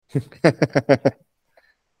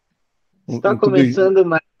Está começando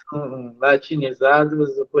mais um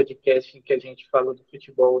Latinizados, o podcast em que a gente fala do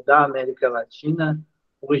futebol da América Latina.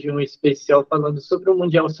 Hoje um especial falando sobre o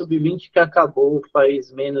Mundial SUB-20 que acabou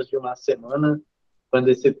faz menos de uma semana. Quando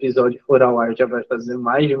esse episódio for ao ar já vai fazer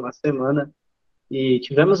mais de uma semana. E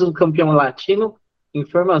tivemos um campeão latino.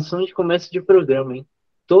 Informação de começo de programa, hein?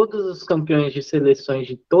 Todos os campeões de seleções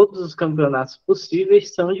de todos os campeonatos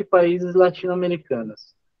possíveis são de países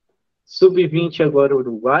latino-americanos. Sub-20 agora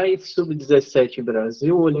Uruguai, Sub-17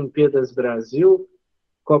 Brasil, Olimpíadas Brasil,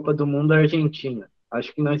 Copa do Mundo Argentina.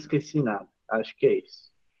 Acho que não esqueci nada. Acho que é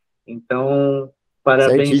isso. Então,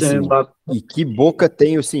 parabéns ao Mbappé. E que boca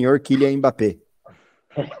tem o senhor Kylian Mbappé.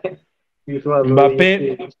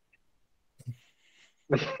 Mbappé.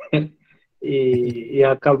 E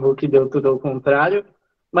acabou que deu tudo ao contrário.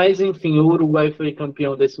 Mas, enfim, o Uruguai foi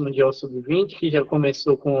campeão desse Mundial Sub-20, que já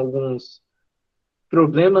começou com alguns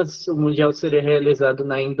problemas. O Mundial seria realizado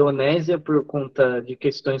na Indonésia por conta de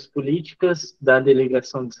questões políticas da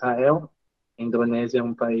delegação de Israel. A Indonésia é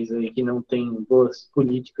um país aí que não tem boas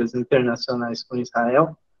políticas internacionais com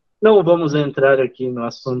Israel. Não vamos entrar aqui no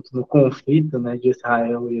assunto, no conflito, né, de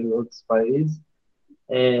Israel e outros países.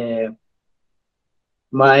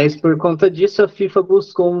 Mas por conta disso a FIFA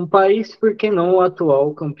buscou um país, por que não o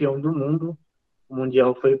atual campeão do mundo. O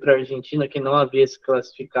Mundial foi para a Argentina, que não havia se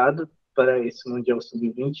classificado para esse Mundial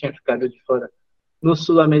Sub-20, tinha ficado de fora no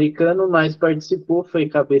Sul-Americano, mas participou, foi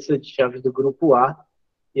cabeça de chave do Grupo A,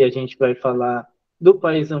 e a gente vai falar do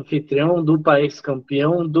país anfitrião, do país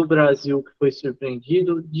campeão, do Brasil que foi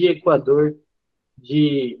surpreendido, de Equador,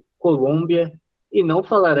 de Colômbia, e não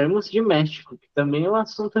falaremos de México, que também é um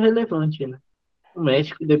assunto relevante, né? O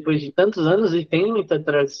México, depois de tantos anos, e tem muita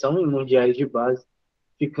tradição em mundiais de base,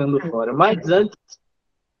 ficando fora. Mas antes,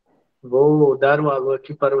 vou dar um alô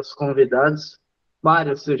aqui para os convidados.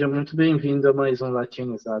 Mário, seja muito bem-vindo a mais um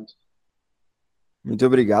Latinizado. Muito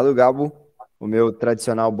obrigado, Gabo. O meu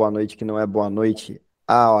tradicional boa noite, que não é boa noite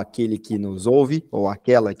àquele que nos ouve, ou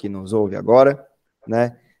aquela que nos ouve agora,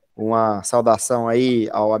 né? Uma saudação aí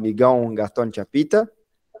ao amigão Gaston Chapyta.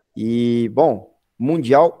 E, bom,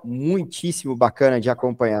 Mundial muitíssimo bacana de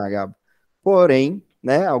acompanhar, Gabo. Porém,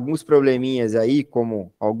 né, alguns probleminhas aí,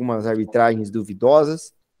 como algumas arbitragens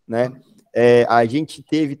duvidosas, né? A gente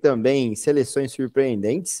teve também seleções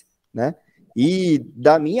surpreendentes, né? E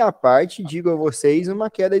da minha parte, digo a vocês,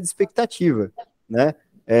 uma queda de expectativa, né?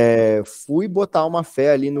 Fui botar uma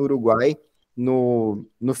fé ali no Uruguai no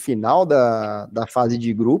final da fase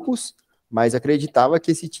de grupos, mas acreditava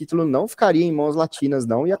que esse título não ficaria em mãos latinas,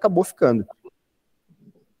 não, e acabou ficando.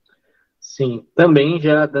 Sim, também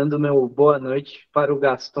já dando meu boa noite para o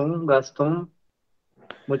Gaston. Gaston,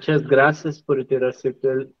 muchas gracias por ter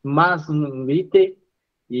aceptado mais um convite.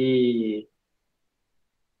 ¿Y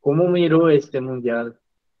cómo miró este Mundial?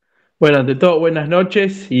 Bueno, ante todo, buenas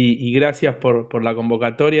noches y gracias por la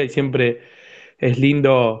convocatoria. Y siempre es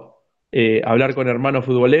lindo hablar con hermanos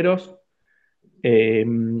futboleros.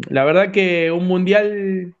 La verdad que un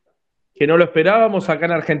Mundial que no lo esperábamos acá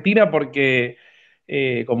en Argentina porque,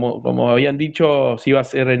 como habían dicho, se iba a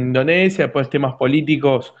hacer en Indonesia, después temas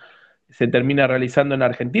políticos se termina realizando en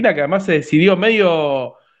Argentina, que además se decidió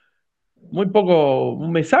muy poco,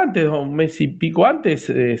 un mes antes, un mes y pico antes,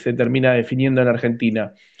 se termina definiendo en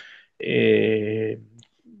Argentina.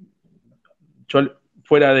 Yo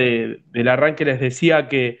fuera del arranque les decía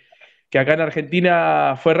que acá en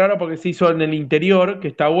Argentina fue raro porque se hizo en el interior, que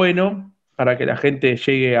está bueno para que la gente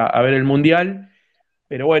llegue a ver el Mundial,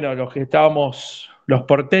 pero bueno, los que estábamos, los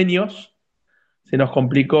porteños, se nos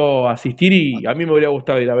complicó asistir y a mí me hubiera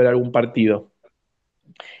gustado ir a ver algún partido.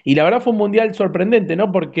 Y la verdad fue un Mundial sorprendente,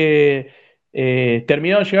 ¿no? Porque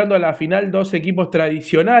terminaron llegando a la final dos equipos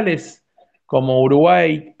tradicionales como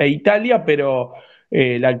Uruguay e Italia, pero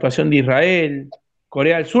la actuación de Israel,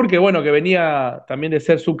 Corea del Sur, que bueno, que venía también de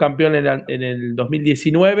ser subcampeón en el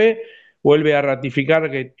 2019, vuelve a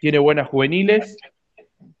ratificar que tiene buenas juveniles.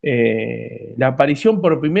 La aparición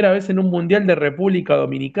por primera vez en un Mundial de República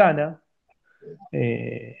Dominicana.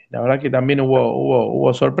 La verdad que también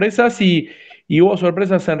hubo sorpresas y hubo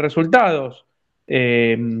sorpresas en resultados.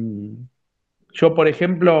 Yo, por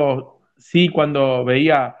ejemplo, sí, cuando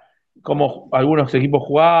veía cómo algunos equipos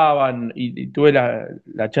jugaban y tuve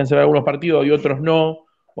la chance de ver algunos partidos y otros no,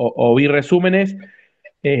 o vi resúmenes,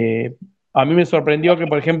 a mí me sorprendió que,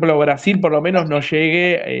 por ejemplo, Brasil por lo menos no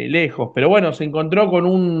llegue lejos. Pero bueno, se encontró con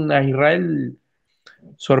una Israel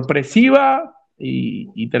sorpresiva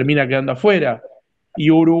y termina quedando afuera. Y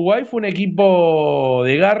Uruguay fue un equipo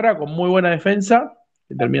de garra con muy buena defensa,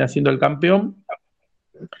 que termina siendo el campeón.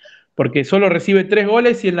 porque solo recibe 3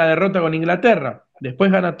 goles y en la derrota con Inglaterra.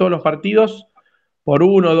 Después gana todos los partidos por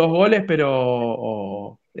 1 o 2 goles,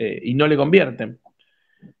 pero y no le convierten.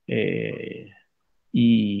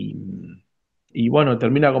 Y bueno,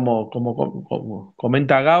 termina como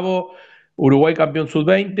comenta Gabo, Uruguay campeón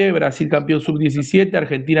sub-20, Brasil campeón sub-17,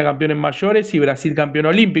 Argentina campeón en mayores y Brasil campeón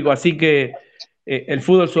olímpico. Así que el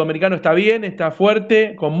fútbol sudamericano está bien, está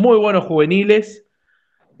fuerte, con muy buenos juveniles.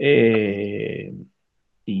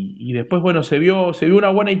 Y después, bueno, se vio una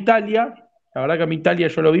buena Italia. La verdad que a mi Italia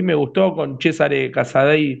yo lo vi, me gustó, con Cesare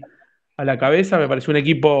Casadei a la cabeza. Me pareció un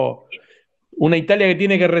equipo, una Italia que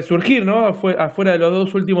tiene que resurgir, ¿no? Afuera de los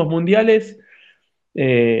 2 últimos mundiales.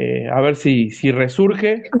 A ver si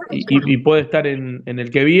resurge y puede estar en el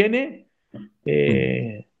que viene.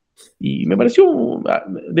 Y me pareció,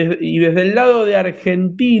 y desde el lado de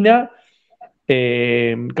Argentina,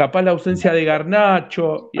 capaz la ausencia de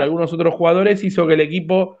Garnacho y algunos otros jugadores hizo que el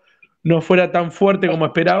equipo no fuera tan fuerte como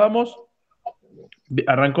esperábamos.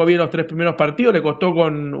 Arrancó bien los 3 primeros partidos, le costó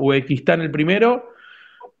con Uzbekistán el primero,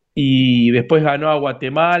 y después ganó a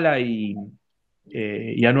Guatemala y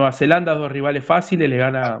a Nueva Zelanda, 2 rivales fáciles, le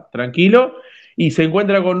gana tranquilo, y se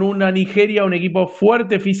encuentra con una Nigeria, un equipo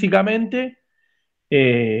fuerte físicamente,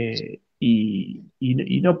 y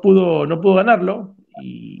no pudo ganarlo.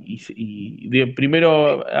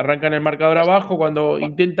 Primero arranca en el marcador abajo, cuando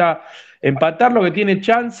intenta empatar, lo que tiene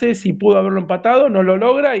chances y pudo haberlo empatado, no lo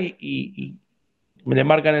logra, y le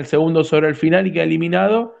marcan el segundo sobre el final y queda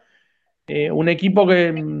eliminado. Un equipo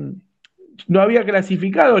que no había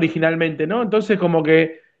clasificado originalmente, ¿no? Entonces como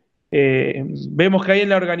que vemos que ahí en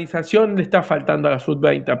la organización le está faltando a la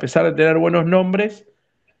sub-20, a pesar de tener buenos nombres.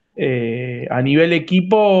 A nivel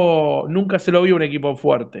equipo nunca se lo vio un equipo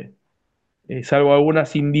fuerte, salvo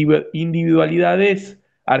algunas individualidades.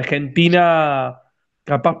 Argentina,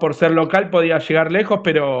 capaz por ser local, podía llegar lejos,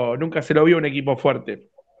 pero nunca se lo vio un equipo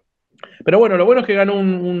fuerte. Pero bueno, lo bueno es que ganó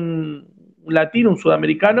un latino, un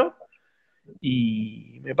sudamericano,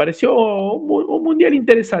 y me pareció un mundial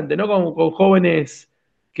interesante, ¿no? Con jóvenes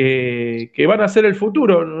que van a ser el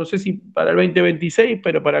futuro. No sé si para el 2026,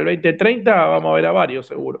 pero para el 2030 vamos a ver a varios,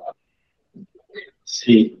 seguro.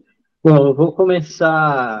 Sim. Bom, eu vou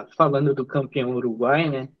começar falando do campeão Uruguai,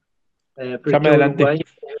 né? Porque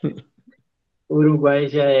o Uruguai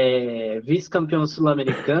já é vice-campeão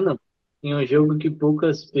sul-americano em um jogo que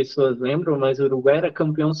poucas pessoas lembram, mas o Uruguai era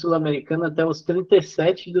campeão sul-americano até os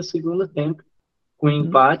 37 do segundo tempo, com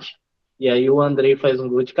empate. E aí o Andrei faz um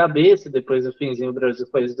gol de cabeça, depois no finzinho o Brasil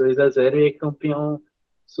faz 2-0 e é campeão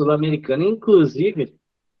sul-americano. Inclusive,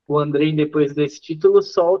 o Andrei, depois desse título,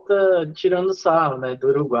 solta tirando sarro, né, do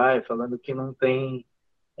Uruguai, falando que não tem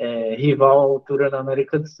rival à altura na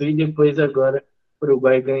América do Sul, e depois agora o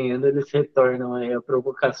Uruguai ganhando, eles retornam aí a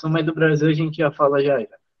provocação, mas do Brasil a gente já fala já.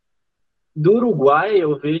 Do Uruguai,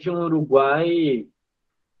 eu vejo um Uruguai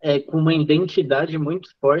com uma identidade muito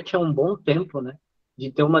forte há um bom tempo, né? De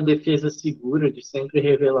ter uma defesa segura, de sempre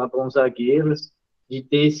revelar bons zagueiros, de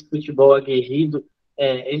ter esse futebol aguerrido.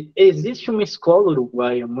 Existe uma escola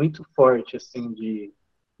uruguaia muito forte, assim,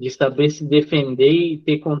 de saber se defender e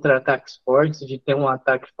ter contra-ataques fortes, de ter um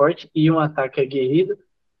ataque forte e um ataque aguerrido.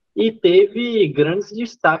 E teve grandes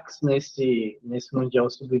destaques nesse Mundial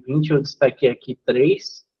SUB-20, eu destaquei aqui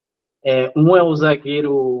 3. Um é o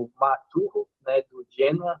zagueiro Maturro, né, do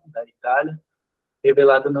Genoa, da Itália,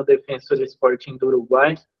 revelado no Defensor Sporting do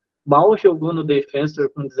Uruguai. Mal jogou no Defensor,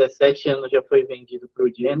 com 17 anos já foi vendido para o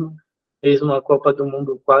Genoa. Fez uma Copa do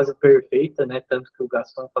Mundo quase perfeita, né? Tanto que o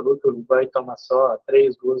Gaston falou que o Uruguai toma só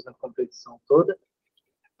 3 gols na competição toda.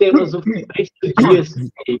 Temos o Fabrício Dias,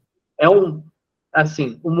 que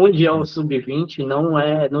assim, o Mundial Sub-20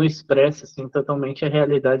 não expressa assim, totalmente a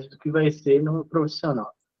realidade do que vai ser no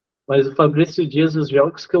profissional. Mas o Fabrício Dias, os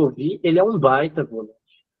jogos que eu vi, ele é um baita volante.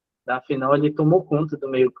 Na final, ele tomou conta do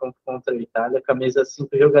meio-campo contra a Itália, camisa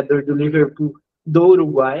 5, jogador do Liverpool do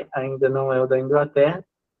Uruguai, ainda não é o da Inglaterra.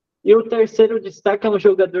 E o terceiro destaque é um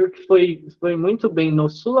jogador que foi muito bem no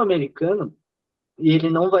Sul-Americano, e ele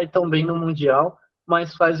não vai tão bem no Mundial,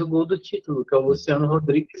 mas faz o gol do título, que é o Luciano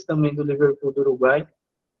Rodrigues, também do Liverpool do Uruguai,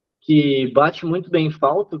 que bate muito bem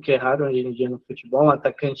falta, o que é raro hoje em dia no futebol, um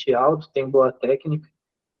atacante alto, tem boa técnica,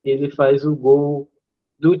 e ele faz o gol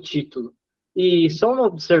do título. E só uma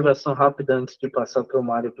observação rápida antes de passar para o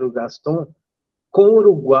Mário e para o Gaston. Com o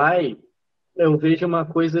Uruguai, eu vejo uma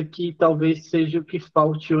coisa que talvez seja o que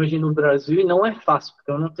falte hoje no Brasil, e não é fácil,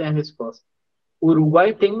 porque eu não tenho a resposta. O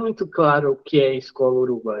Uruguai tem muito claro o que é a escola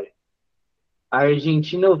uruguaia. A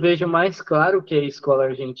Argentina eu vejo mais claro o que é a escola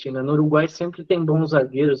argentina. No Uruguai sempre tem bons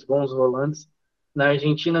zagueiros, bons volantes. Na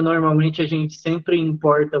Argentina, normalmente, a gente sempre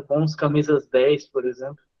importa bons camisas 10, por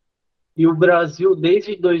exemplo. E o Brasil,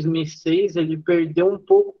 desde 2006, ele perdeu um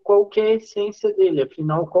pouco qual que é a essência dele.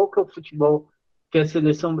 Afinal, qual que é o futebol que a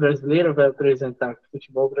seleção brasileira vai apresentar, que o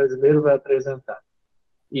futebol brasileiro vai apresentar.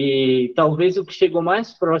 E talvez o que chegou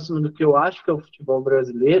mais próximo do que eu acho que é o futebol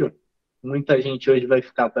brasileiro, muita gente hoje vai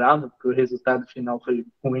ficar bravo, porque o resultado final foi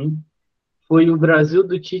ruim, foi o Brasil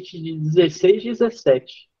do Tite de 16,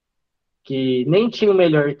 17, que nem tinha o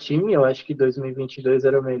melhor time, eu acho que 2022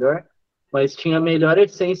 era o melhor, mas tinha a melhor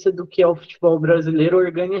essência do que é o futebol brasileiro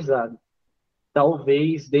organizado.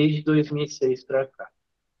 Talvez desde 2006 para cá.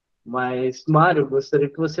 Mas, Mário, gostaria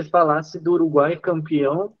que você falasse do Uruguai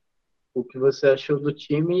campeão, o que você achou do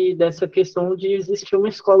time e dessa questão de existir uma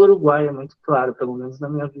escola uruguaia, muito claro, pelo menos na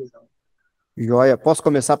minha visão. Joia, posso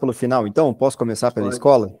começar pelo final, então? Posso começar pela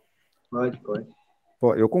escola? Pode.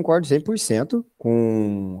 Pô, eu concordo 100%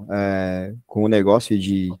 com o negócio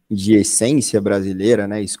de essência brasileira,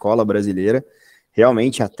 né? Escola brasileira.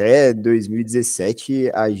 Realmente, até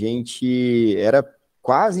 2017, a gente era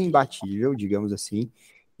quase imbatível, digamos assim.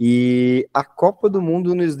 E a Copa do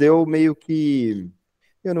Mundo nos deu meio que,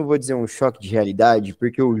 eu não vou dizer um choque de realidade,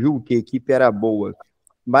 porque eu julgo que a equipe era boa,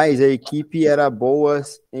 mas a equipe era boa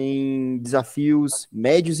em desafios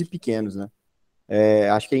médios e pequenos, né?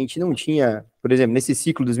 Acho que a gente não tinha, por exemplo, nesse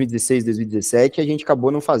ciclo 2016, 2017, a gente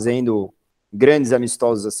acabou não fazendo grandes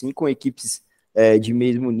amistosos assim com equipes de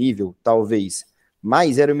mesmo nível, talvez.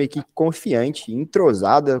 Mas era uma equipe confiante,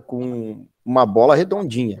 entrosada, com uma bola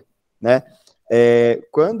redondinha, né?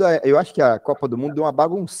 Eu acho que a Copa do Mundo deu uma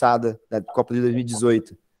bagunçada, né, Copa de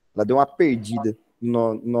 2018, ela deu uma perdida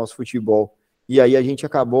no nosso futebol. E aí a gente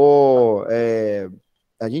acabou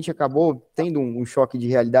tendo um choque de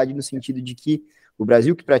realidade no sentido de que o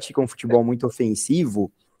Brasil, que pratica um futebol muito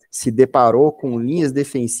ofensivo, se deparou com linhas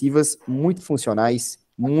defensivas muito funcionais,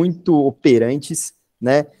 muito operantes,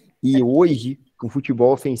 né? E hoje, um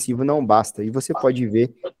futebol ofensivo não basta. E você pode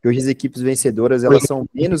ver que hoje as equipes vencedoras, elas são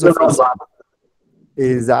menos ofensivas.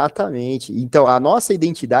 Exatamente. Então, a nossa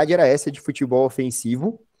identidade era essa de futebol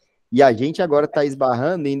ofensivo, e a gente agora está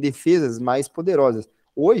esbarrando em defesas mais poderosas.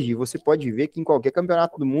 Hoje, você pode ver que em qualquer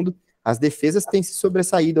campeonato do mundo, as defesas têm se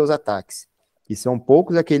sobressaído aos ataques. E são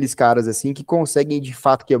poucos aqueles caras assim que conseguem de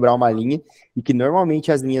fato quebrar uma linha, e que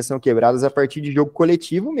normalmente as linhas são quebradas a partir de jogo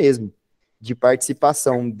coletivo mesmo, de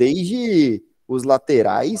participação, desde os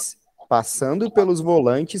laterais, passando pelos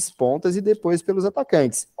volantes, pontas e depois pelos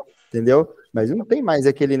atacantes, entendeu? Mas não tem mais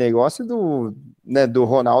aquele negócio do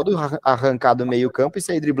Ronaldo arrancar do meio campo e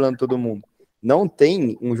sair driblando todo mundo. Não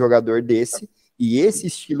tem um jogador desse, e esse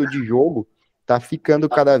estilo de jogo tá ficando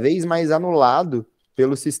cada vez mais anulado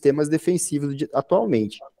pelos sistemas defensivos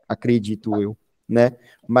atualmente, acredito eu, né?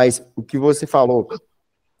 Mas o que você falou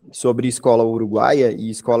sobre escola uruguaia e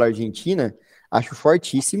escola argentina, acho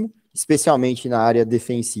fortíssimo, especialmente na área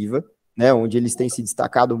defensiva, né? Onde eles têm se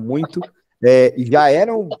destacado muito, e já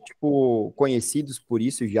eram, tipo, conhecidos por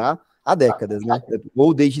isso já há décadas, né?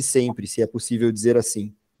 Ou desde sempre, se é possível dizer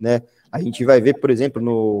assim, né? A gente vai ver, por exemplo,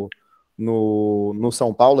 no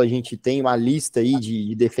São Paulo, a gente tem uma lista aí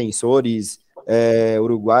de defensores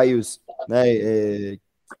uruguaios, né,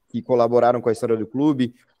 que colaboraram com a história do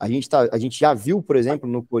clube. A gente já viu, por exemplo,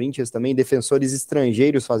 no Corinthians também, defensores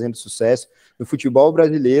estrangeiros fazendo sucesso. No futebol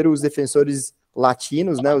brasileiro, os defensores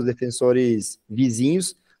latinos, né, os defensores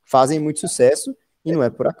vizinhos, fazem muito sucesso, e não é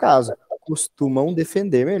por acaso. Costumam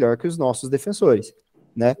defender melhor que os nossos defensores,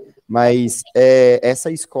 né? Mas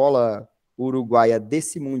essa escola uruguaia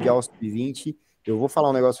desse Mundial SUB-20, eu vou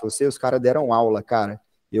falar um negócio pra você, os caras deram aula, cara.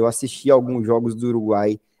 Eu assisti alguns jogos do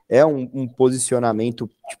Uruguai, é um posicionamento,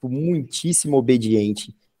 tipo, muitíssimo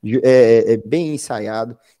obediente, bem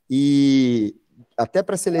ensaiado, e até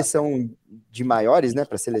para a seleção de maiores, né,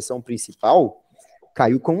 para a seleção principal,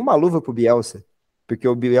 caiu como uma luva pro Bielsa, porque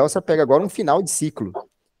o Bielsa pega agora um final de ciclo,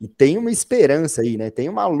 e tem uma esperança aí, né, tem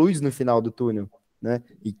uma luz no final do túnel, né,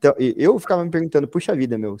 então eu ficava me perguntando, puxa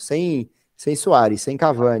vida, meu, sem Suárez, sem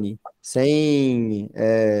Cavani, sem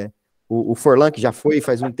o Forlan, que já foi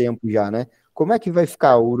faz um tempo já, né? Como é que vai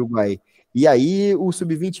ficar o Uruguai? E aí o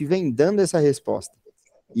Sub-20 vem dando essa resposta.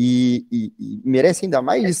 E merece ainda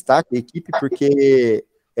mais destaque a equipe, porque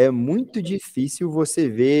é muito difícil você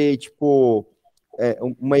ver, tipo,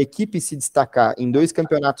 uma equipe se destacar em dois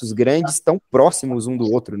campeonatos grandes tão próximos um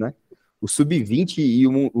do outro, né? O Sub-20 e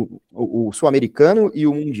o Sul-Americano e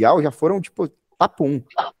o Mundial já foram, tipo, papo 1,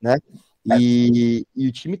 né? E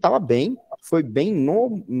o time estava bem, foi bem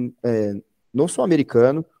no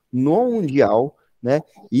Sul-Americano, no Mundial, né?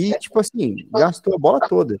 E, tipo assim, gastou a bola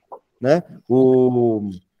toda, né?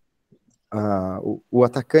 O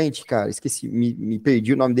atacante, cara, esqueci, me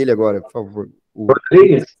perdi o nome dele agora, por favor.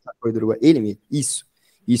 Rodrigues?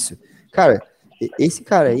 Isso. Cara, esse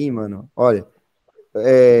cara aí, mano, olha,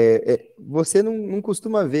 você não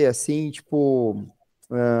costuma ver assim, tipo,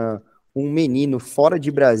 um menino fora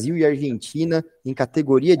de Brasil e Argentina em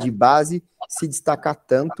categoria de base se destacar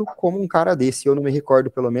tanto como um cara desse. Eu não me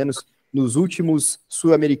recordo, pelo menos, nos últimos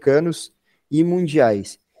sul-americanos e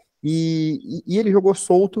mundiais. E ele jogou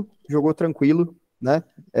solto, jogou tranquilo, né?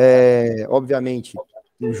 Obviamente,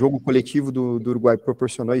 o jogo coletivo do Uruguai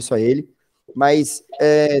proporcionou isso a ele, mas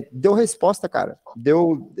deu resposta, cara.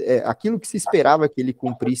 Deu aquilo que se esperava que ele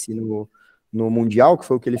cumprisse no Mundial, que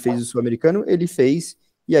foi o que ele fez no Sul-Americano, ele fez,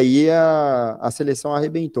 e aí a seleção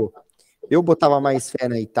arrebentou. Eu botava mais fé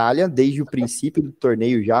na Itália, desde o princípio do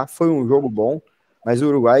torneio já, foi um jogo bom, mas o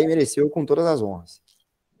Uruguai mereceu com todas as honras.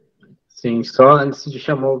 Sim, só antes de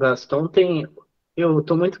chamar o Gaston, eu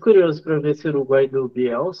tô muito curioso para ver esse Uruguai do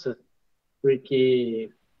Bielsa, porque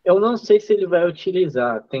eu não sei se ele vai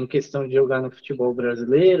utilizar. Tem questão de jogar no futebol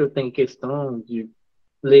brasileiro, tem questão de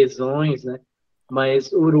lesões, né?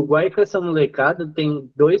 Mas o Uruguai com essa molecada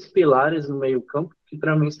tem dois pilares no meio-campo que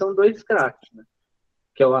para mim são dois craques, né?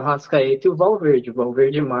 Que é o Arrascaeta e o Valverde. O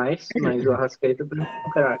Valverde mais, mas o Arrascaeta para mim é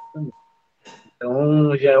um craque também.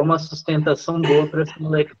 Então já é uma sustentação boa para essa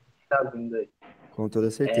molecada que tá vindo aí. Com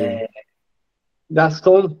toda certeza.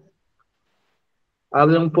 Gaston,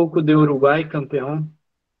 habla un poco de Uruguay, campeón.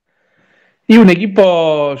 Y un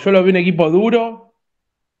equipo, yo lo vi un equipo duro,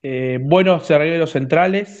 buenos zagueros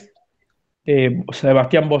centrales,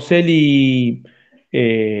 Sebastián Boselli,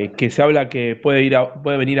 que se habla que puede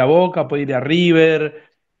venir a Boca, puede ir a River,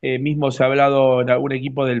 mismo se ha hablado en algún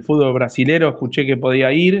equipo del fútbol brasilero, escuché que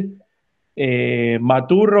podía ir,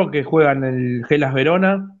 Maturro, que juega en el Gelas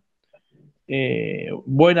Verona,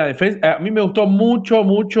 buena defensa. A mí me gustó mucho,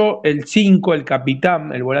 mucho el 5, el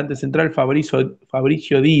capitán, el volante central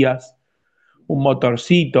Fabricio Díaz, un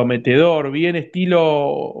motorcito, metedor, bien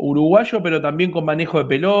estilo uruguayo, pero también con manejo de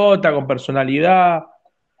pelota, con personalidad.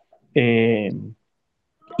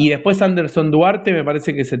 Y después Anderson Duarte me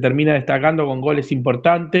parece que se termina destacando con goles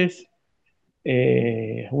importantes.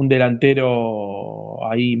 Un delantero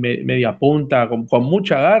ahí media punta, con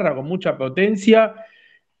mucha garra, con mucha potencia.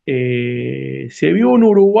 Se vio un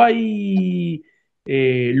Uruguay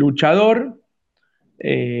luchador.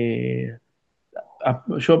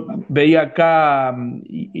 Yo veía acá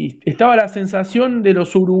y estaba la sensación de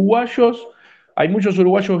los uruguayos. Hay muchos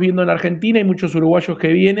uruguayos viviendo en Argentina y muchos uruguayos que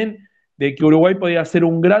vienen de que Uruguay podía hacer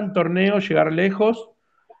un gran torneo, llegar lejos,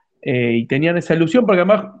 y tenían esa ilusión porque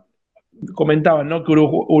además comentaban, ¿no?, que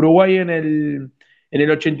Uruguay en el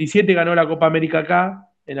 87 ganó la Copa América acá,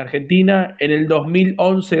 en Argentina, en el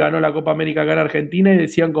 2011 ganó la Copa América acá en Argentina y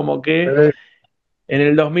decían como que en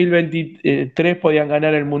el 2023 podían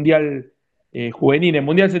ganar el Mundial juvenil. En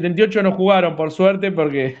Mundial 78 no jugaron, por suerte,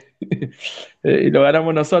 porque lo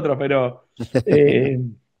ganamos nosotros,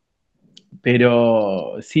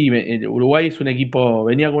 pero sí, Uruguay es un equipo,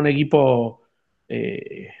 venía con un equipo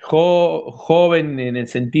joven en el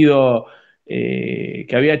sentido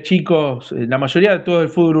que había chicos, la mayoría de todo el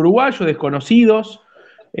fútbol uruguayo, desconocidos,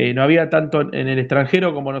 no había tanto en el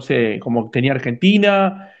extranjero como, no sé, como tenía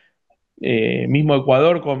Argentina, mismo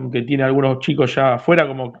Ecuador, que tiene algunos chicos ya afuera,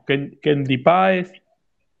 como Kendi Páez.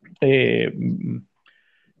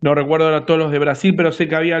 No recuerdo ahora todos los de Brasil, pero sé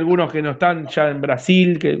que había algunos que no están ya en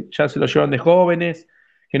Brasil, que ya se los llevan de jóvenes,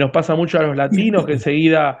 que nos pasa mucho a los latinos, que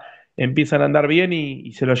enseguida empiezan a andar bien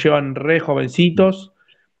y se los llevan re jovencitos.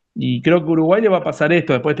 Y creo que Uruguay le va a pasar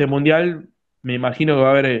esto. Después de este Mundial, me imagino que va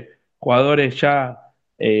a haber jugadores ya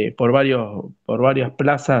por varias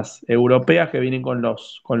plazas europeas que vienen con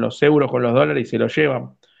los euros, con los dólares y se los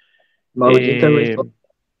llevan. Maldita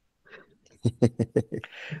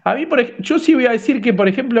A mí, yo sí voy a decir que, por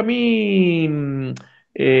ejemplo, a mí,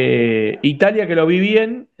 Italia, que lo vi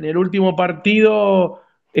bien, en el último partido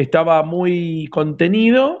estaba muy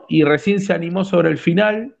contenido y recién se animó sobre el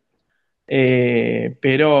final,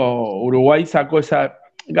 pero Uruguay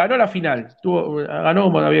ganó la final, ganó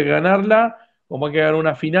como había que ganarla, como hay que ganar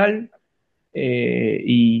una final,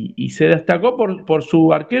 y se destacó por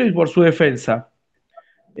su arquero y por su defensa.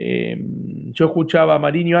 Yo escuchaba a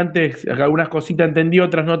Mariño antes, algunas cositas entendí,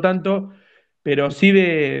 otras no tanto, pero sí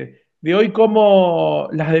de hoy cómo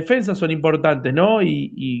las defensas son importantes, ¿no?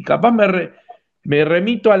 Y capaz me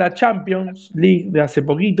remito a la Champions League de hace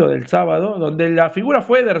poquito, del sábado, donde la figura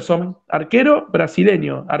fue Ederson, arquero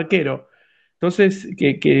brasileño, arquero. Entonces,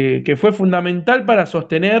 que fue fundamental para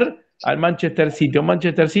sostener al Manchester City. Un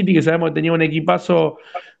Manchester City que sabemos que tenía un equipazo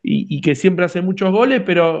y que siempre hace muchos goles,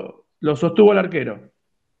 pero lo sostuvo el arquero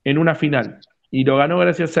en una final y lo ganó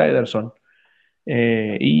gracias a Ederson.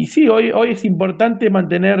 Y sí, hoy es importante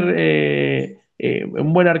mantener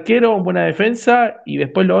un buen arquero, una buena defensa, y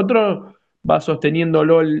después lo otro va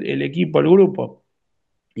sosteniéndolo el equipo, el grupo.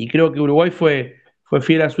 Y creo que Uruguay fue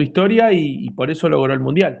fiel a su historia y por eso logró el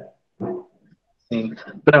Mundial. Sim.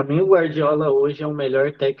 Para mim, o Guardiola hoje é o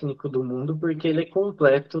melhor técnico do mundo porque ele é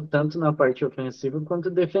completo tanto na parte ofensiva quanto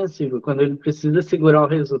defensiva. Quando ele precisa segurar o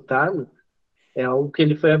resultado, é algo que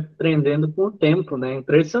ele foi aprendendo com o tempo, né?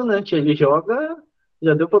 Impressionante. Ele joga,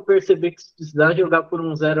 já deu para perceber que se precisar jogar por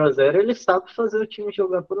um 0-0, ele sabe fazer o time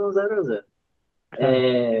jogar por um 0-0.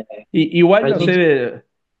 Igual, no sé,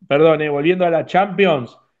 perdón, volviendo a la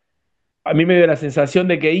Champions, a mí me dio la sensación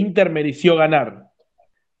de que Inter mereció ganar.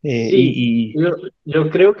 Sí, yo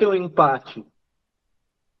creo que un empate.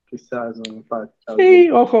 Quizás un empate. Sí,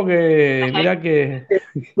 ojo que, mirá que...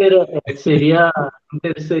 Pero sería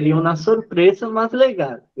una sorpresa más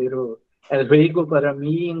legal, pero el juego para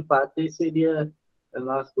mí empate sería el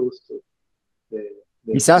más justo.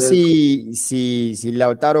 Quizás si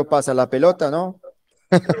Lautaro pasa la pelota, ¿no?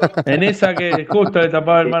 En esa que justo le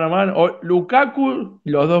tapaba el mano a mano. O Lukaku,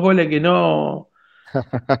 los 2 goles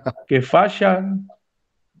que fallan.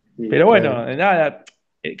 Pero bueno, nada,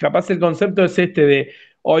 capaz el concepto es este de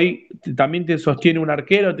hoy también te sostiene un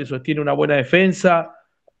arquero, te sostiene una buena defensa.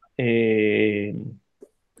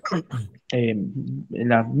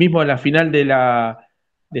 Mismo en la final de la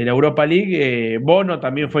Europa League, Bono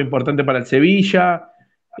también fue importante para el Sevilla.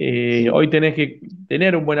 Hoy tenés que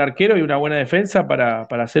tener un buen arquero y una buena defensa para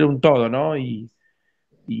hacer un todo, ¿no? Y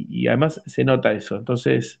además se nota eso.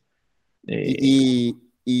 Entonces...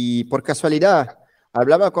 Y por casualidad,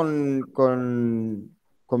 hablaba con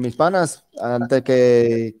mis panas antes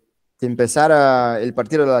que empezara el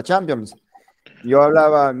partido de la Champions. Yo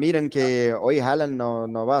hablaba, miren que hoy Haaland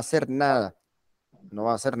no va a hacer nada. No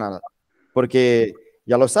va a hacer nada. Porque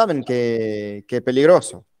ya lo saben que es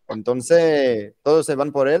peligroso. Entonces, todos se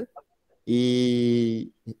van por él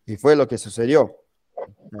y fue lo que sucedió.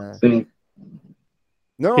 Sí.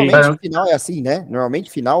 Normalmente o final é assim, né?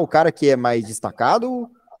 Normalmente final, o cara que é mais destacado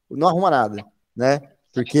não arruma nada, né?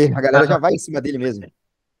 Porque a galera já vai em cima dele mesmo.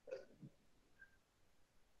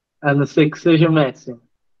 A não ser que seja o Messi.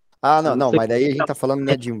 Ah, não, mas daí a gente tá falando,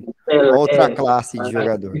 né, de outra classe de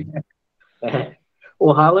jogador.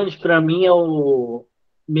 O Haaland, para mim, é o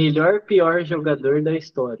pior jogador da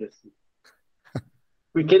história. Assim.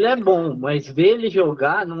 Porque ele é bom, mas ver ele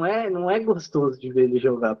jogar não é gostoso de ver ele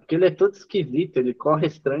jogar, porque ele é todo esquisito, ele corre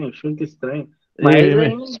estranho, chuta estranho. Mas é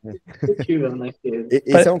indiscutível, né?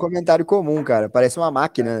 Esse é um comentário comum, cara. Parece uma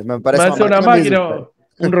máquina. Parece una máquina,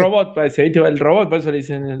 un robot, parece. ¿Viste? El robot, por eso le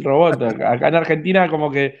dicen el robot. Acá en Argentina,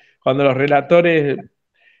 como que cuando los relatores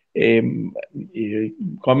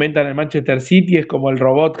comentan el Manchester City, es como el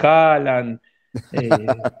robot Haaland.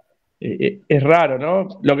 Es raro, ¿no?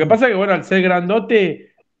 Lo que pasa es que, bueno, al ser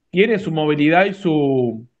grandote, tiene su movilidad y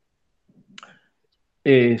su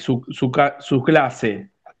clase.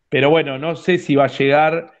 Pero bueno, no sé si va a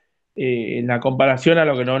llegar en la comparación a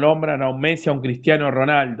lo que nos nombran a un Messi, a un Cristiano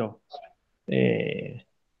Ronaldo.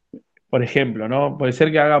 Por ejemplo, ¿no? Puede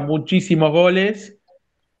ser que haga muchísimos goles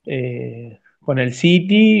con el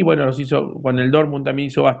City, y bueno, los hizo, con el Dortmund también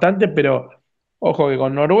hizo bastante, pero ojo que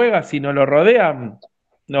con Noruega, si no lo rodean,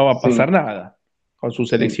 no va a pasar nada com sua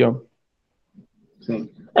seleção. Sim.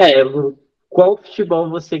 Qual futebol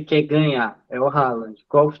você quer ganhar? É o Haaland.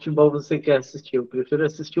 Qual futebol você quer assistir? Eu prefiro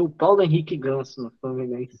assistir o Paulo Henrique Ganso no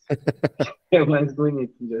Fluminense. É mais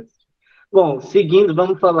bonito de assistir. Bom, seguindo,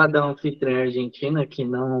 vamos falar da anfitriã Argentina, que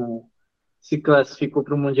não se classificou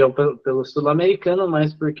para o Mundial pelo Sul-Americano,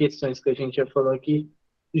 mas por questões que a gente já falou aqui,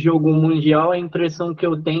 jogou Mundial. A impressão que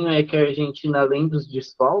eu tenho é que a Argentina, além dos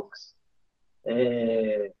desfalques,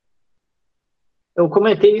 eu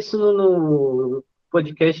comentei isso no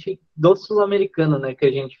podcast do Sul-Americano, né, que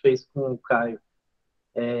a gente fez com o Caio.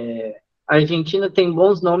 A Argentina tem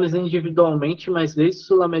bons nomes individualmente, mas desde o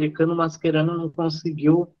Sul-Americano, o Mascherano não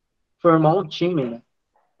conseguiu formar um time, né?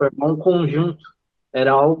 Formar um conjunto.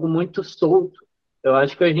 Era algo muito solto. Eu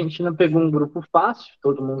acho que a Argentina pegou um grupo fácil,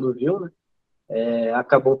 todo mundo viu, né?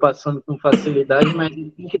 Acabou passando com facilidade, mas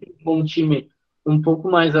um time um pouco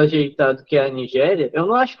mais ajeitado que a Nigéria. Eu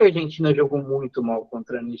não acho que a Argentina jogou muito mal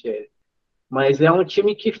contra a Nigéria, mas é um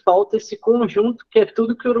time que falta esse conjunto, que é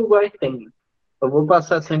tudo que o Uruguai tem. Eu vou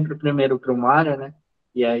passar sempre primeiro para o Mário, né?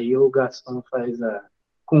 E aí o Gaston faz a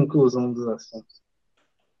conclusão dos assuntos.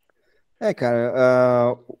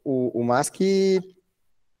 Cara, o Maschi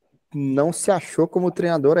não se achou como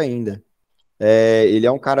treinador ainda. Ele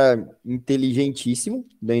é um cara inteligentíssimo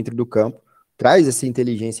dentro do campo, traz essa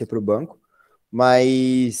inteligência para o banco,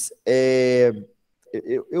 mas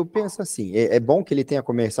eu penso assim, é bom que ele tenha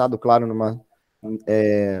começado, claro,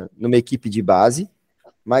 numa equipe de base,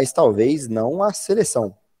 mas talvez não a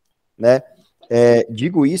seleção, né?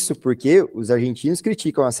 Digo isso porque os argentinos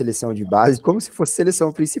criticam a seleção de base como se fosse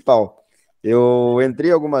seleção principal. Eu entrei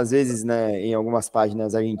algumas vezes, né, em algumas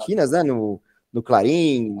páginas argentinas, né, no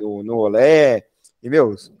Clarim, no Olé, e,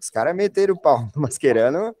 os caras meteram o pau no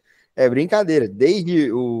Mascherano, é brincadeira,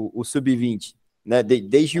 desde o Sub-20, né,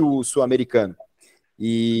 desde o Sul-Americano.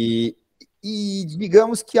 E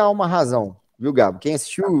digamos que há uma razão, viu, Gabo? Quem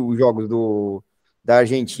assistiu os jogos da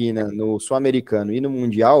Argentina no Sul-Americano e no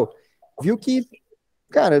Mundial, viu que,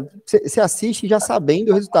 cara, você assiste já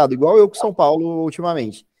sabendo o resultado, igual eu com São Paulo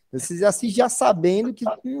ultimamente. Você assiste já sabendo que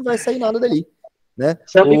não vai sair nada dali, né?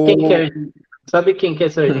 Sabe quem que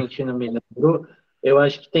essa Argentina me lembrou? Eu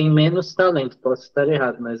acho que tem menos talento, posso estar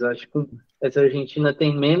errado, mas eu acho que essa Argentina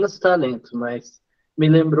tem menos talento, mas me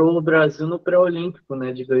lembrou o Brasil no pré-olímpico,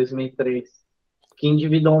 né, de 2003, que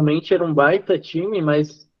individualmente era um baita time,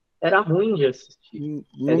 mas era ruim de assistir.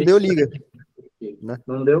 Não deu liga. Né?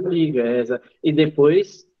 Não deu liga, E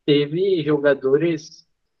depois teve jogadores,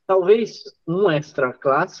 talvez um extra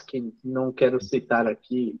classe, que não quero citar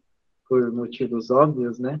aqui por motivos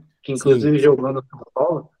óbvios, né? Que inclusive jogou no São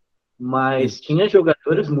Paulo, mas tinha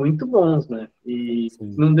jogadores muito bons, né? E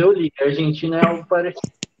não deu liga. A Argentina é algo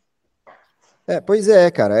parecido. Pois é,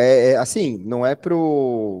 cara. Assim, não é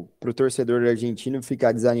pro torcedor argentino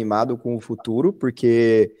ficar desanimado com o futuro,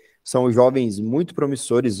 porque são jovens muito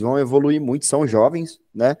promissores, vão evoluir muito, são jovens,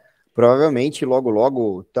 né? Provavelmente logo,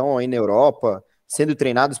 logo estão aí na Europa, sendo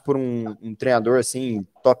treinados por um treinador assim,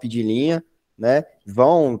 top de linha, né?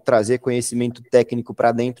 Vão trazer conhecimento técnico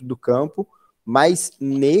para dentro do campo, mas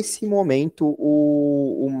nesse momento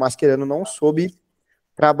o Mascherano não soube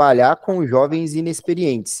trabalhar com jovens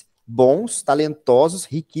inexperientes, bons, talentosos,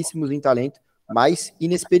 riquíssimos em talento, mas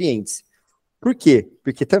inexperientes. Por quê?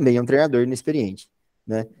 Porque também é um treinador inexperiente,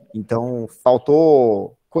 né? Então,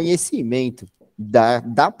 faltou conhecimento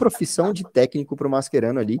da profissão de técnico para o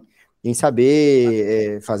Mascherano ali, em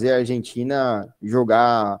saber fazer a Argentina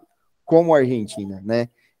jogar como a Argentina, né?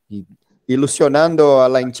 Ilusionando a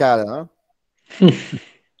la hinchada, ¿no?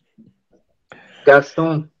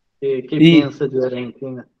 Gaston, ¿qué piensa de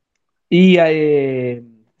Argentina? Y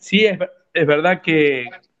sí, es verdad que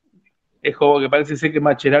es como que parece ser que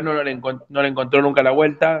Mascherano no le encontró nunca la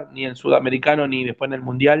vuelta, ni en Sudamericano, ni después en el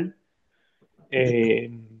Mundial.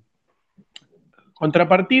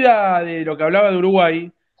 Contrapartida de lo que hablaba de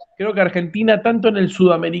Uruguay, creo que Argentina, tanto en el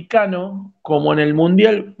Sudamericano como en el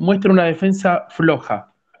Mundial, muestra una defensa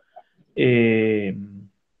floja. El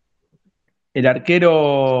arquero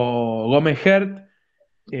Gómez Hert,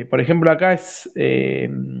 por ejemplo, acá es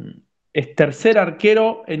tercer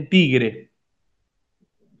arquero en Tigre.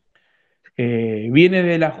 Viene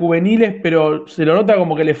de las juveniles, pero se lo nota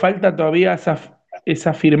como que le falta todavía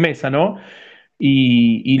esa firmeza, ¿no?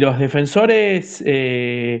 Y los defensores,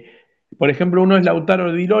 por ejemplo, uno es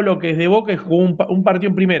Lautaro Di Lolo, que es de Boca, y jugó un partido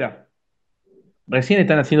en primera. Recién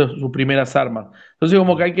están haciendo sus primeras armas. Entonces,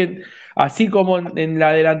 como que hay que, así como en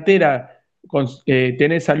la delantera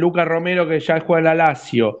tenés a Lucas Romero, que ya juega en la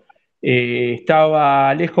Lazio, estaba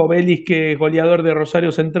Alejo Vélez, que es goleador de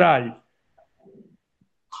Rosario Central.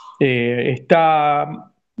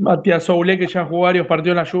 Está Matías Soulé, que ya jugó varios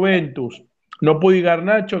partidos en la Juventus. No pudo ir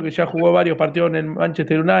Garnacho, que ya jugó varios partidos en el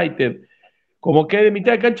Manchester United. Como que de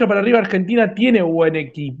mitad de cancha para arriba Argentina tiene buen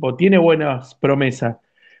equipo, tiene buenas promesas.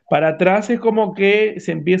 Para atrás es como que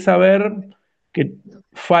se empieza a ver que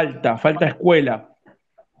falta escuela,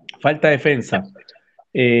 falta defensa.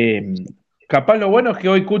 Capaz lo bueno es que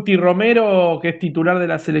hoy Cuti Romero, que es titular de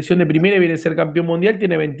la selección de primera y viene a ser campeón mundial,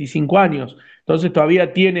 tiene 25 años. Entonces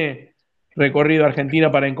todavía tiene recorrido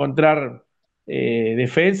Argentina para encontrar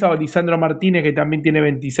defensa. O Lisandro Martínez, que también tiene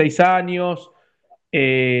 26 años.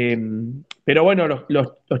 Pero bueno,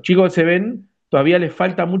 los chicos se ven, todavía les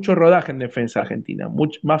falta mucho rodaje en defensa a Argentina,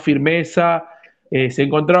 más firmeza. Se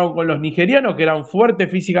encontraron con los nigerianos, que eran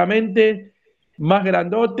fuertes físicamente, más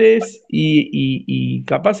grandotes, y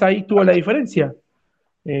capaz ahí estuvo la diferencia.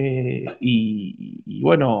 Y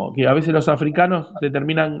bueno, que a veces los africanos se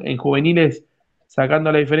terminan en juveniles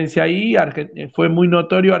sacando la diferencia ahí. Fue muy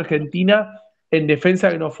notorio Argentina en defensa,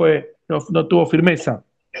 que no tuvo firmeza.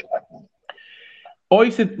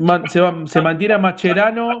 Hoy se mantiene a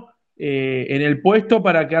Mascherano en el puesto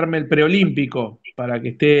para que arme el preolímpico, para que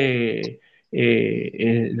esté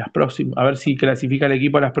en las próximas, a ver si clasifica el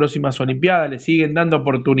equipo a las próximas Olimpiadas. Le siguen dando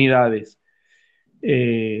oportunidades.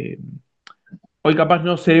 Hoy capaz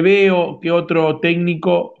no se ve que otro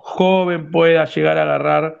técnico joven pueda llegar a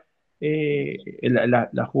agarrar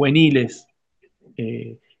las juveniles.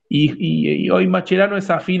 Y hoy Mascherano es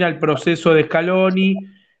afín al proceso de Scaloni,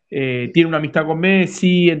 tiene una amistad con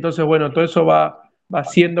Messi, entonces bueno, todo eso va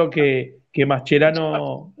haciendo que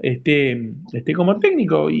Mascherano esté como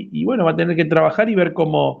técnico y bueno, va a tener que trabajar y ver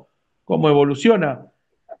cómo evoluciona.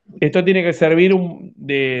 Esto tiene que servir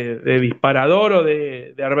de disparador o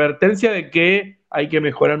de advertencia de que hay que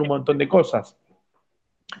mejorar un montón de cosas.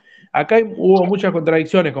 Acá hubo muchas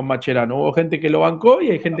contradicciones con Mascherano. Hubo gente que lo bancó y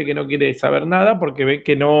hay gente que no quiere saber nada porque ve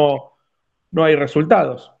que no hay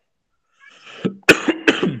resultados.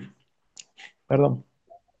 Perdón.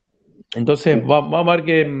 Entonces, vamos a ver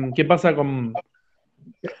qué pasa con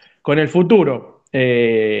el futuro.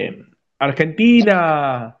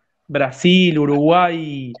 Argentina, Brasil,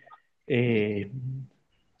 Uruguay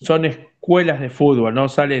son escuelas de fútbol, ¿no?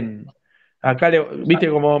 Salen. Acá, viste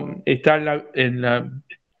como está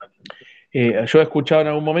yo he escuchado en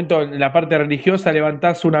algún momento en la parte religiosa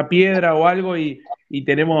levantás una piedra o algo y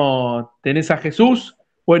tenés a Jesús.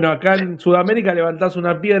 Bueno, acá en Sudamérica levantás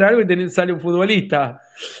una piedra o algo y sale un futbolista.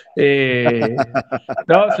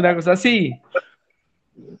 ¿No? Es una cosa así.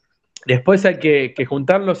 Después hay que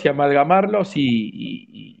juntarlos y amalgamarlos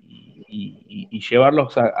y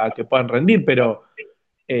llevarlos a que puedan rendir, pero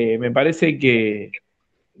me parece que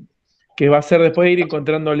va a ser después de ir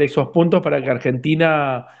encontrándole esos puntos para que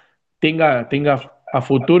Argentina tenga a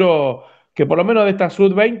futuro, que por lo menos de esta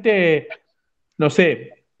SUB-20, no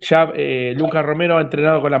sé, ya Lucas Romero ha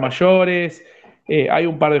entrenado con las mayores, hay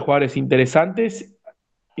un par de jugadores interesantes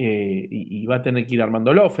y va a tener que ir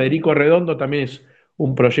armándolo. Federico Redondo también es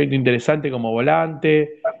un proyecto interesante como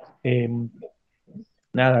volante.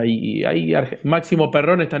 Nada, y ahí Máximo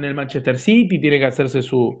Perrón está en el Manchester City, tiene que hacerse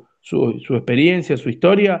su experiencia, su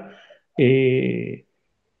historia.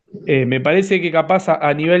 Me parece que capaz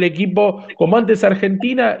a nivel equipo, como antes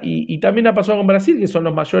Argentina, y también ha pasado con Brasil, que son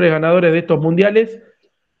los mayores ganadores de estos mundiales,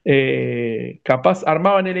 capaz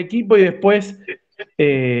armaban el equipo y después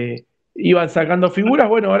iban sacando figuras.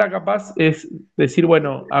 Bueno, ahora capaz es decir,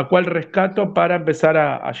 bueno, ¿a cuál rescato para empezar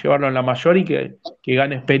a llevarlo en la mayor y que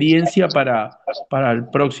gane experiencia para el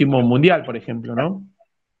próximo mundial, por ejemplo, ¿no?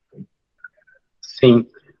 Sim.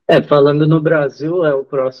 Falando no Brasil, é o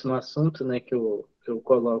próximo assunto, né, que eu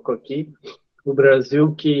coloco aqui. O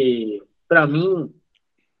Brasil que, para mim,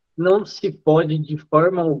 não se pode de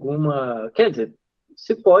forma alguma... Quer dizer,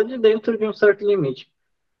 se pode dentro de um certo limite.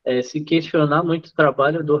 Se questionar muito o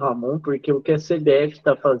trabalho do Ramon, porque o que a CBF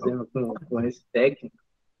está fazendo com esse técnico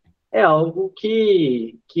é algo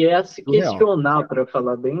que é a se questionar, para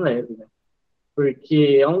falar bem leve, né?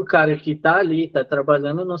 Porque é um cara que está ali, está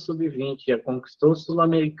trabalhando no Sub-20, já conquistou o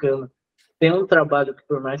Sul-Americano, tem um trabalho que,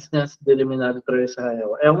 por mais que tenha sido eliminado para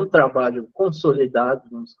Israel, é um trabalho consolidado,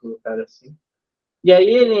 vamos colocar assim. E aí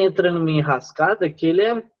ele entra numa enrascada que ele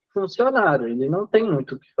é funcionário, ele não tem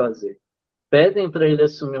muito o que fazer. Pedem para ele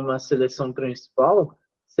assumir uma seleção principal,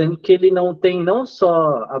 sendo que ele não tem não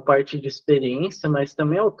só a parte de experiência, mas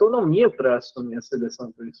também autonomia para assumir a seleção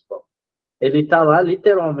principal. Ele está lá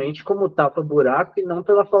literalmente como tapa-buraco e não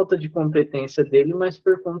pela falta de competência dele, mas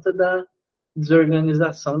por conta da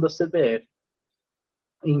desorganização da CBF.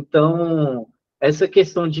 Então, essa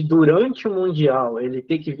questão de durante o Mundial ele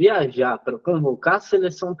ter que viajar para convocar a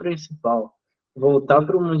seleção principal, voltar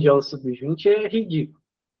para o Mundial Sub-20 é ridículo.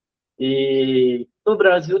 E no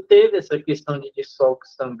Brasil teve essa questão de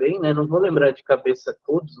desfalques também, né? Não vou lembrar de cabeça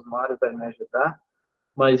todos, o Mário vai me ajudar,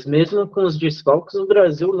 mas mesmo com os desfalques, o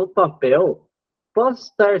Brasil no papel pode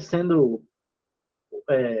estar sendo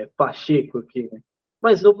Pacheco aqui, né?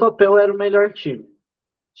 Mas no papel era o melhor time.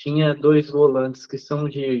 Tinha 2 volantes que são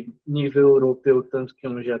de nível europeu, tanto que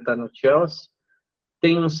um já está no Chelsea.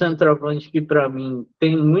 Tem um centroavante que, para mim,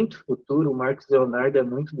 tem muito futuro. O Marcos Leonardo é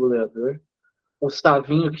muito goleador. O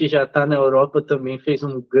Savinho, que já está na Europa, também fez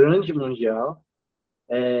um grande Mundial.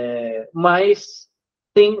 Mas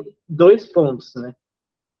tem 2 pontos, né?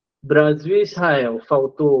 Brasil e Israel,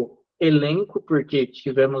 faltou elenco, porque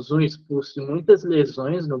tivemos um expulso e muitas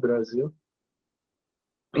lesões no Brasil.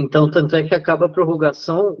 Então, tanto é que acaba a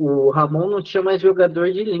prorrogação, o Ramon não tinha mais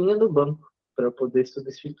jogador de linha no banco para poder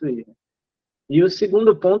substituir. E o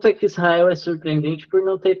segundo ponto é que Israel é surpreendente por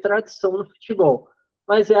não ter tradição no futebol,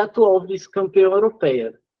 mas é a atual vice-campeã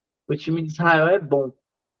europeia. O time de Israel é bom.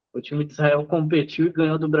 O time de Israel competiu e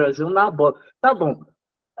ganhou do Brasil na bola. Tá bom,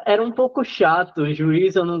 era um pouco chato, o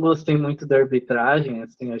juiz eu não gostei muito da arbitragem,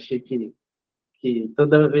 assim, achei que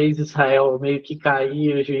toda vez Israel meio que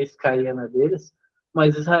caía, o juiz caía na deles,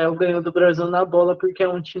 mas Israel ganhou do Brasil na bola porque é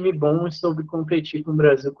um time bom e soube competir com o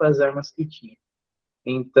Brasil com as armas que tinha.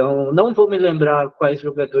 Então, não vou me lembrar quais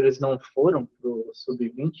jogadores não foram pro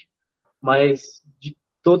Sub-20, mas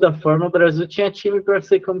toda forma, o Brasil tinha time para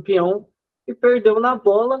ser campeão e perdeu na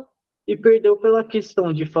bola e perdeu pela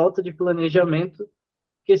questão de falta de planejamento,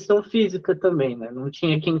 questão física também, né? Não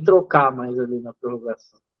tinha quem trocar mais ali na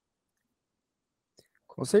prorrogação.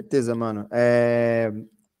 Com certeza, mano.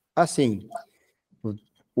 Assim,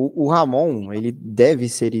 o Ramon, ele deve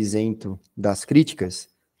ser isento das críticas.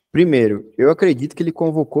 Primeiro, eu acredito que ele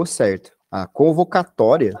convocou certo. A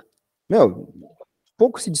convocatória, meu,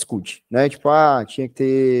 pouco se discute, né? Tipo, tinha que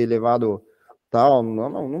ter levado tal.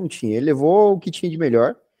 Não tinha. Ele levou o que tinha de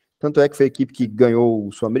melhor. Tanto é que foi a equipe que ganhou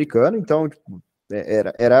o Sul-Americano, então, tipo,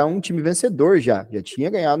 era um time vencedor já tinha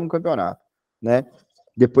ganhado um campeonato, né?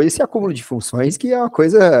 Depois esse acúmulo de funções que é uma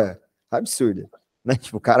coisa absurda, né?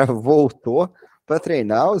 Tipo, o cara voltou para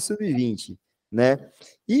treinar o Sub-20, né?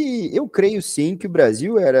 E eu creio sim que o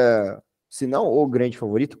Brasil era, se não o grande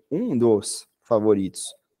favorito, um dos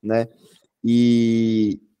favoritos, né?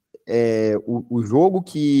 E o jogo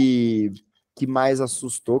que mais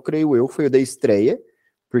assustou, creio eu, foi o da estreia,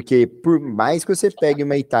 porque por mais que você pegue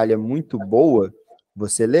uma Itália muito boa,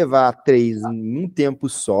 você levar 3 em um tempo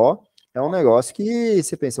só é um negócio que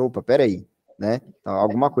você pensa, opa, peraí, né?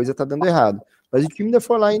 Alguma coisa tá dando errado. Mas o time ainda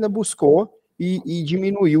foi lá, ainda buscou e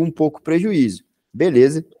diminuiu um pouco o prejuízo.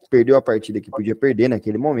 Beleza, perdeu a partida que podia perder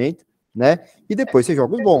naquele momento, né? E depois tem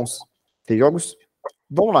jogos bons. Tem jogos,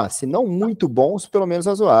 vamos lá, se não muito bons, pelo menos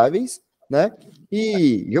razoáveis, né?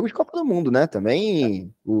 E jogo de Copa do Mundo, né?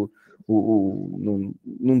 Também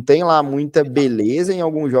não tem lá muita beleza em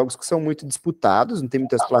alguns jogos que são muito disputados, não tem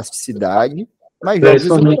muita plasticidade, mas jogos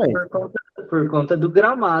Principalmente por conta do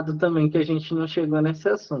gramado também, que a gente não chegou nesse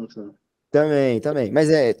assunto. Né? Também. Mas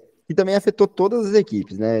que também afetou todas as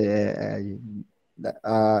equipes, né?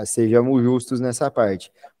 Sejamos justos nessa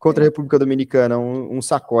parte. Contra a República Dominicana, um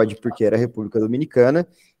sacode, porque era a República Dominicana,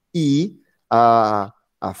 e a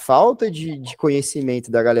falta de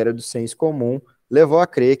conhecimento da galera do senso comum levou a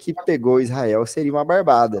crer que pegou Israel seria uma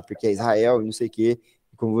barbada, porque é Israel, não sei o quê,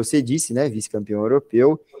 como você disse, né? Vice-campeão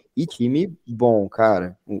europeu e time bom,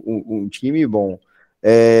 cara. Um time bom.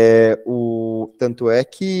 Tanto é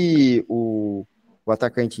que o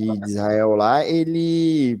atacante de Israel lá,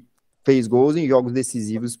 ele fez gols em jogos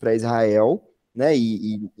decisivos para Israel, né?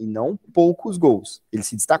 E não poucos gols. Ele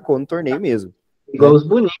se destacou no torneio mesmo. Gols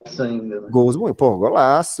bonitos ainda. Né? Gols bonitos. Pô,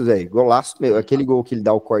 golaço, velho. Golaço mesmo. Aquele gol que ele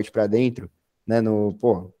dá o corte para dentro, né?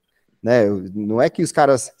 Né? Não é que os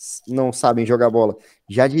caras não sabem jogar bola.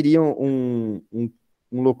 Já diriam um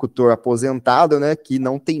locutor aposentado, né? Que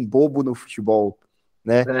não tem bobo no futebol,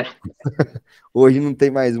 né? Hoje não tem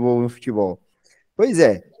mais bobo no futebol. Pois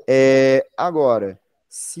agora,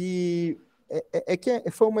 se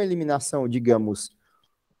que foi uma eliminação, digamos,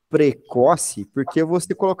 precoce, porque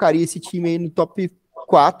você colocaria esse time aí no top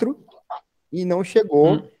 4 e não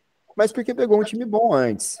chegou, mas porque pegou um time bom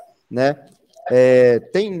antes, né?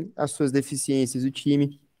 Tem as suas deficiências do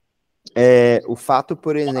time. O fato,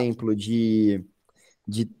 por exemplo, de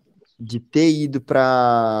ter ido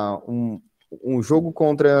para um jogo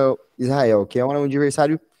contra Israel, que é um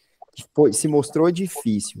adversário que se mostrou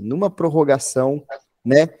difícil, numa prorrogação,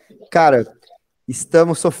 né? Cara,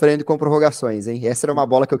 estamos sofrendo com prorrogações, hein? Essa era uma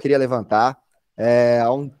bola que eu queria levantar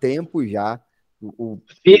há um tempo já.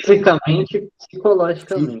 Fisicamente,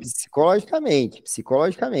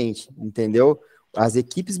 psicologicamente, entendeu? As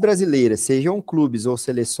equipes brasileiras, sejam clubes ou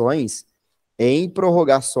seleções, em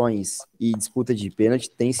prorrogações e disputa de pênalti,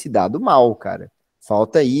 tem se dado mal, cara.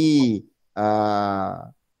 Falta aí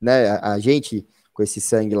né, a gente com esse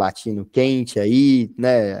sangue latino quente aí,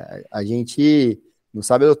 né? A gente não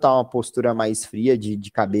sabe adotar uma postura mais fria,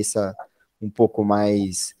 de cabeça um pouco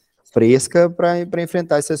mais fresca para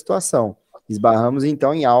enfrentar essa situação. Esbarramos,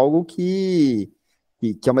 então, em algo que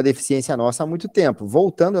é uma deficiência nossa há muito tempo.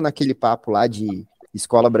 Voltando naquele papo lá de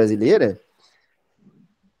escola brasileira,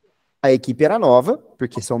 a equipe era nova,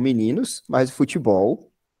 porque são meninos, mas o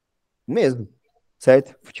futebol, mesmo,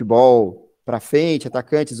 certo? Futebol pra frente,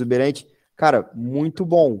 atacante, exuberante, cara, muito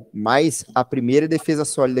bom, mas a primeira defesa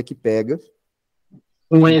sólida que pega...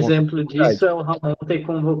 Um exemplo disso é o Ramon ter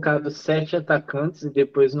convocado 7 atacantes e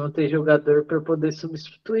depois não ter jogador para poder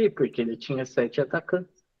substituir, porque ele tinha 7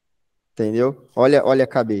 atacantes. Entendeu? Olha a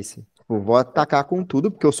cabeça. Tipo, vou atacar com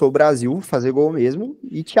tudo, porque eu sou o Brasil, fazer gol mesmo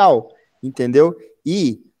e tchau. Entendeu?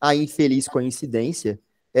 E a infeliz coincidência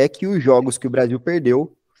é que os jogos que o Brasil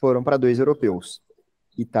perdeu foram para 2 europeus,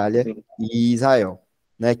 Itália Sim. e Israel,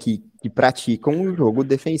 né? Que praticam um jogo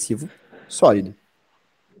defensivo sólido.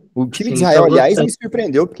 O time de Israel, aliás, me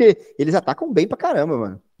surpreendeu, porque eles atacam bem pra caramba,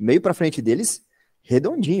 mano. Meio pra frente deles,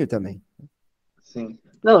 redondinho também. Sim.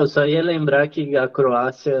 Não, eu só ia lembrar que a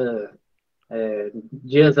Croácia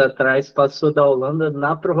dias atrás passou da Holanda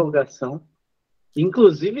na prorrogação.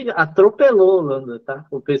 Inclusive, atropelou a Holanda, tá?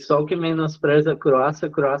 O pessoal que menospreza a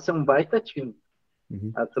Croácia é um baita time.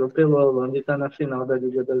 Atropelou a Holanda e tá na final da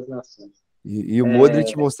Liga das Nações. E o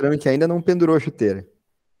Modric mostrando que ainda não pendurou a chuteira.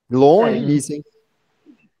 Longe disso, hein?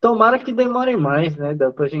 Tomara que demore mais, né?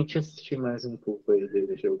 Dá pra gente assistir mais um pouco aí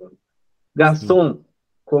dele jogando. Gaston,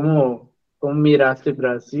 como miraste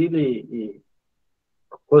Brasil y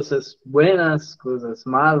cosas buenas, cosas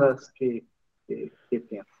malas, ¿qué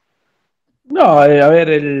piensas? No, a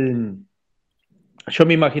ver, yo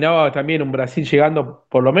me imaginaba también un Brasil llegando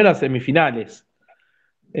por lo menos a semifinales.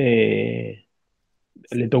 Le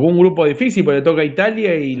tocó un grupo difícil, porque le toca a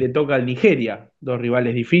Italia y le toca a Nigeria, dos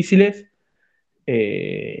rivales difíciles.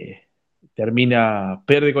 Pierde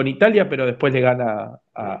con Italia, pero después le gana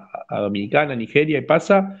a Dominicana, Nigeria y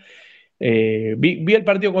pasa. Vi el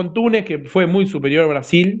partido con Túnez, que fue muy superior a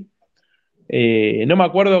Brasil. No me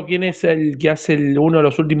acuerdo quién es el que hace uno de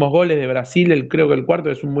los últimos goles de Brasil, creo que el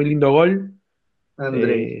cuarto es un muy lindo gol.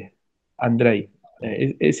 Andrei.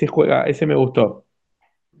 Ese me gustó.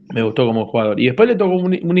 Me gustó como jugador. Y después le tocó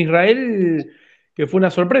un Israel que fue una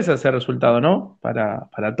sorpresa ese resultado, ¿no?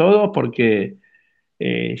 Para todos, porque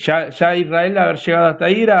ya Israel haber llegado hasta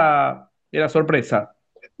ahí era sorpresa.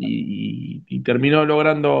 Y terminó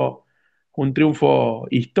logrando un triunfo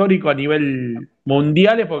histórico a nivel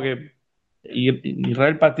mundial, porque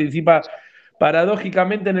Israel participa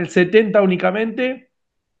paradójicamente en el 70 únicamente,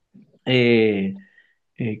 que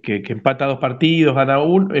empata 2 partidos, gana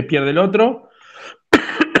uno, pierde el otro.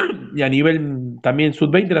 Y a nivel también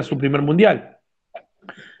sub-20 era su primer mundial.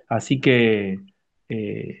 Así que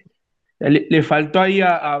le faltó ahí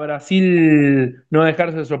a Brasil no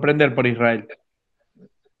dejarse sorprender por Israel.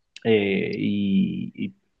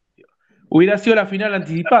 Y hubiera sido la final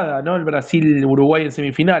anticipada, ¿no? El Brasil-Uruguay en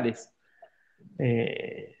semifinales.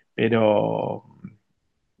 Pero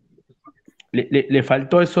le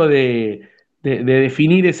faltó eso de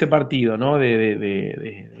definir ese partido, ¿no?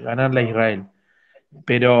 De ganarle a Israel.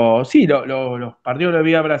 Pero sí, los partidos de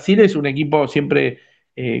vida Brasil es un equipo siempre,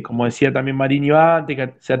 como decía también Marinho antes,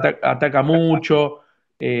 que se ataca mucho,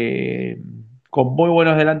 con muy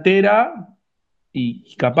buenos delanteras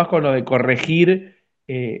y capaz con lo de corregir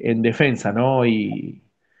en defensa, ¿no?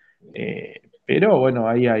 Pero bueno,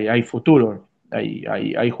 ahí hay futuro,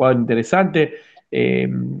 hay jugadores interesantes.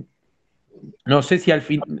 No sé si al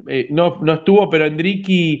fin, no estuvo, pero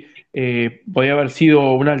Endricky podía haber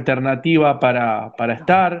sido una alternativa para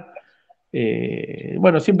estar.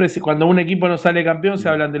 Bueno, siempre cuando un equipo no sale campeón se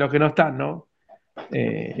hablan de los que no están, ¿no?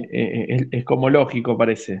 Es como lógico,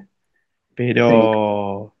 parece.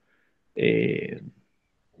 Pero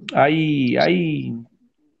ahí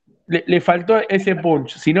le faltó ese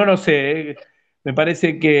punch. Si no, no sé. Me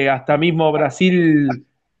parece que hasta mismo Brasil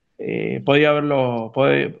podía haberlo.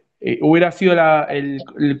 Hubiera sido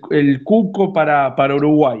el cuco para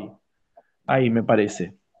Uruguay. Ahí me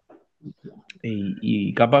parece.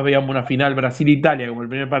 Y capaz veíamos una final Brasil-Italia como el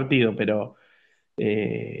primer partido, pero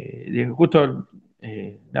justo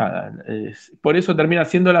nada. Por eso termina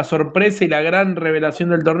siendo la sorpresa y la gran revelación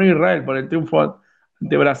del torneo Israel, por el triunfo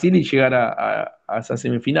de Brasil y llegar a esas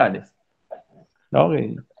semifinales. ¿No?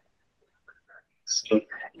 Sim.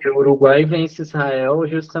 E o Uruguai vence Israel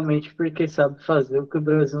justamente porque sabe fazer o que o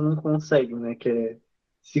Brasil não consegue, né? Que é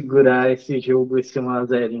segurar esse jogo, esse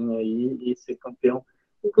 1-0 aí e ser campeão.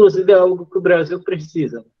 Inclusive é algo que o Brasil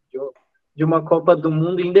precisa, né? De uma Copa do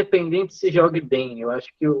Mundo, independente se jogue bem. Eu acho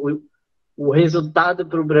que o resultado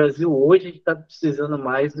para o Brasil hoje está precisando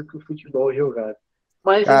mais do que o futebol jogado.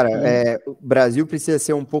 Mas, cara, o Brasil precisa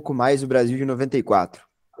ser um pouco mais o Brasil de 94.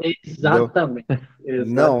 Exatamente.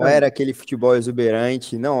 Não era aquele futebol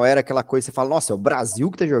exuberante, não era aquela coisa que você fala, nossa, é o Brasil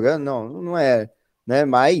que tá jogando? Não é, né?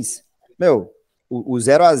 Mas, o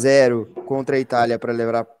 0-0 contra a Itália para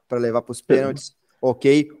levar para os pênaltis,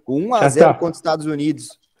 ok. O 1-0 contra os Estados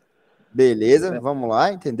Unidos, beleza, vamos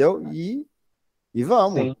lá, entendeu? E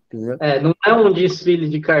vamos. Entendeu? Não é um desfile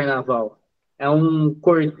de carnaval, é um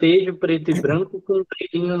cortejo preto e branco com um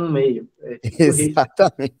trilhinho no meio.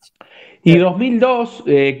 Exatamente. Y 2002,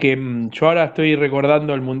 que yo ahora estoy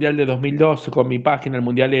recordando el Mundial de 2002 con mi página, el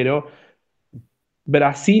Mundialero,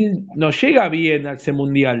 Brasil no llega bien a ese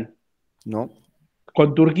Mundial. No.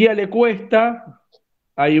 Con Turquía le cuesta,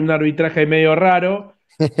 hay un arbitraje medio raro.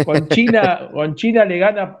 Con China le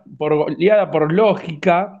gana por goleada por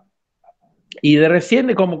lógica. Y de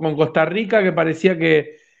recién, como con Costa Rica, que parecía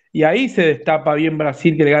que... Y ahí se destapa bien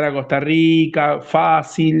Brasil, que le gana a Costa Rica,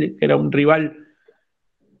 fácil, era un rival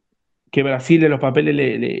que Brasil en los papeles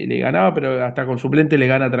le ganaba, pero hasta con suplente le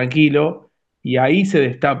gana tranquilo. y ahí se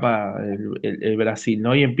destapa el Brasil,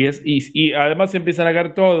 ¿no? Y además empiezan a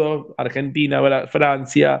caer todos, Argentina,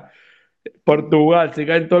 Francia, Portugal, se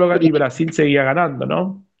caen todos y Brasil seguía ganando,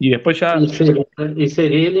 ¿no? Y después ya... E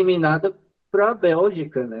seria eliminada para a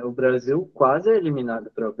Bélgica, né? O Brasil quase é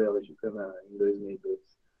eliminado para a Bélgica em 2002.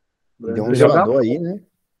 O De Brasil un solo jogava andó ahí, ¿no?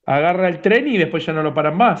 agarra el tren y después ya no lo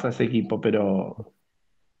paran más a ese equipo, pero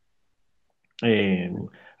eh,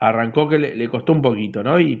 arrancó que le costó un poquito,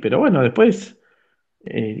 ¿no? Pero bueno, después,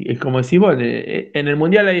 es como decís vos, en el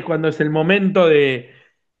Mundial ahí es cuando es el momento de,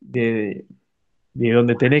 de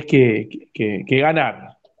donde tenés que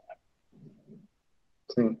ganar,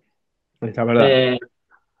 sim. esa verdad.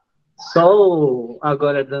 Só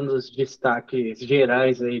agora dando os destaques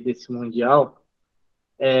gerais aí desse Mundial,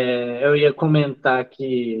 eu ia comentar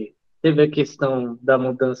que teve a questão da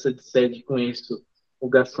mudança de sede com isso. O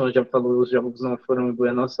Gaston já falou, os jogos não foram em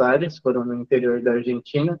Buenos Aires, foram no interior da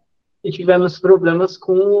Argentina. E tivemos problemas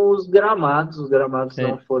com os gramados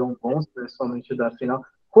não foram bons, principalmente da final.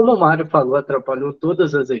 Como o Mário falou, atrapalhou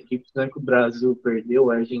todas as equipes, né? Que o Brasil perdeu,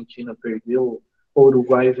 a Argentina perdeu, o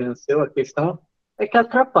Uruguai venceu. A questão é que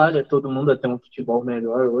atrapalha todo mundo a ter um futebol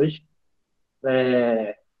melhor hoje.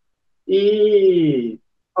 E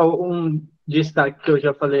um destaque que eu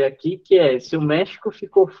já falei aqui, que é, se o México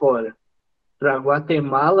ficou fora para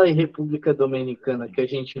Guatemala e República Dominicana, que a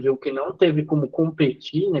gente viu que não teve como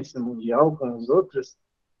competir nesse Mundial com os outros,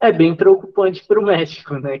 é bem preocupante para o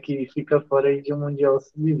México, né, que fica fora aí de um Mundial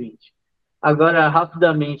SUB-20. Agora,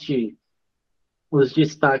 rapidamente, os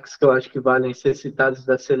destaques que eu acho que valem ser citados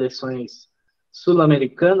das seleções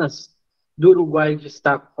sul-americanas. Do Uruguai,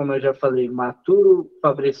 destaco, como eu já falei, Maturo,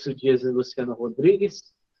 Fabrício Dias e Luciano Rodrigues.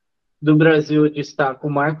 Do Brasil, eu destaco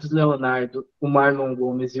o Marcos Leonardo, o Marlon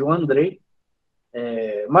Gomes e o André.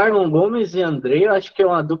 Marlon Gomes e André, eu acho que é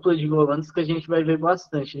uma dupla de volantes que a gente vai ver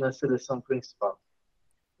bastante na seleção principal.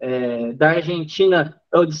 Da Argentina,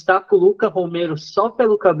 eu destaco o Luca Romero só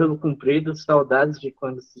pelo cabelo comprido, saudades de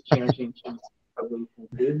quando se tinha argentino com cabelo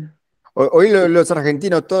comprido. Hoy los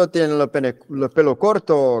argentinos todos tienen los pelos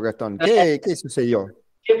cortos, Gastón. ¿Qué sucedió?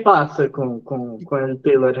 ¿Qué pasa con el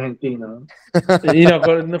pelo argentino? Y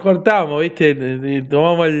nos cortamos, ¿viste?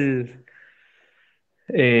 Tomamos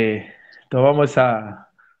tomamos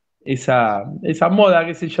esa moda,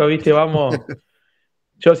 qué sé yo, ¿viste? Vamos.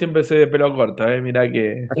 Yo siempre soy de pelo corto, mirá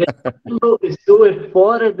que... Estuve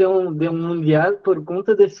fora de un mundial por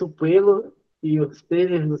conta de su pelo y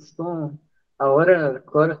ustedes están ahora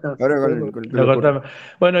cortan su pelo. Con el Lo pelo corto. cortamos.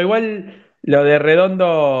 Bueno, igual lo de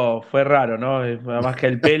Redondo fue raro, ¿no? Además que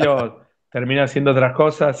el pelo terminó haciendo otras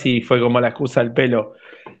cosas y fue como la excusa del pelo.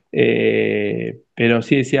 Pero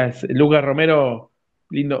sí decías, Lucas Romero,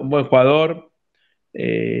 lindo, un buen jugador.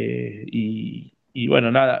 Y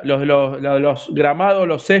bueno, nada, los gramados,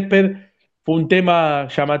 los césped, fue un tema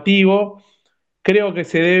llamativo. Creo que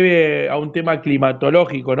se debe a un tema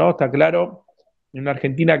climatológico, ¿no? Está claro. En una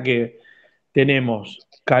Argentina que tenemos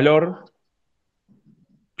calor,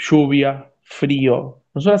 lluvia, frío.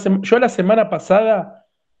 Yo la semana pasada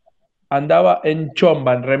andaba en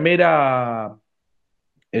chomba, en remera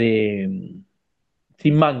sin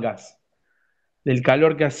mangas, del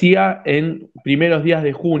calor que hacía en primeros días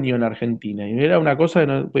de junio en Argentina. Y era una cosa que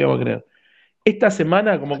no podíamos creer. Esta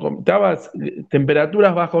semana, como comentabas,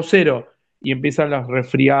 temperaturas bajo cero y empiezan los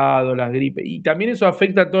resfriados, las gripes. Y también eso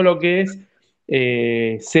afecta a todo lo que es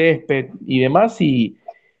césped y demás. Y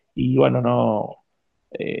bueno, no.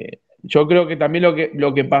 Yo creo que también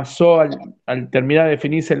lo que pasó al terminar de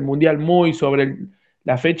definirse el Mundial muy sobre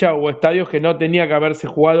la fecha, hubo estadios que no tenía que haberse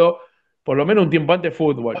jugado por lo menos un tiempo antes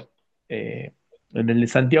fútbol. En el de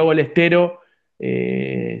Santiago del Estero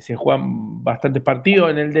se juegan bastantes partidos.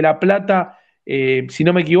 En el de La Plata, si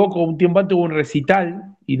no me equivoco, un tiempo antes hubo un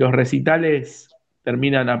recital y los recitales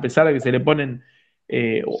terminan, a pesar de que se le ponen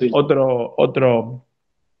Sí. otro,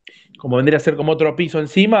 como vendría a ser como otro piso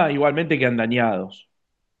encima, igualmente quedan dañados.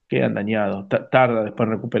 Tarda después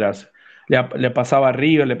en recuperarse. Le pasaba a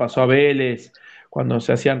River, le pasó a Vélez, cuando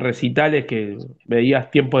se hacían recitales que veías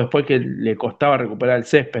tiempo después que le costaba recuperar el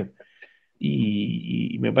césped.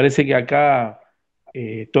 Y me parece que acá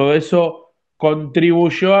todo eso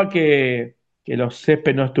contribuyó a que los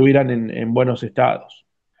céspedes no estuvieran en buenos estados.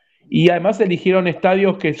 Y además eligieron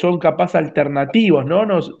estadios que son capaz alternativos, ¿no?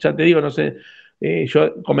 Ya te digo, no sé,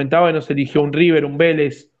 yo comentaba que no se eligió un River, un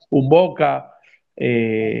Vélez, un Boca,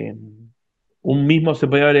 un mismo se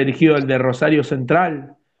podía haber elegido el de Rosario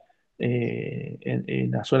Central,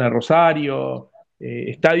 en la zona de Rosario,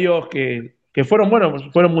 estadios que fueron, bueno,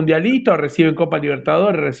 fueron mundialistas, reciben Copa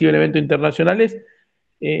Libertadores, reciben eventos internacionales.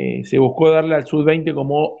 Se buscó darle al Sub-20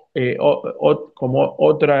 como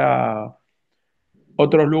otra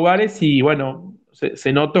otros lugares y bueno,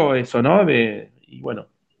 se notó eso, ¿no? Y bueno,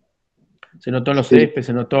 se notó en los céspedes,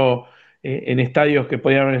 se notó en estadios que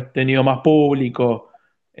podían haber tenido más público.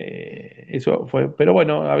 Eso fue, pero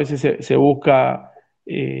bueno, a veces se busca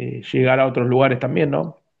llegar a otros lugares también,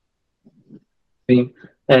 ¿no? Sim.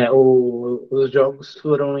 Os jogos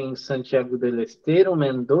foram em Santiago del Estero,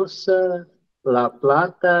 Mendoza, La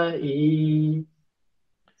Plata e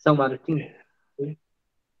São Martín.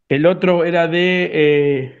 El otro era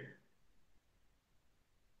de...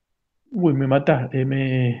 uy, me matás.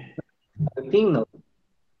 Martín, no.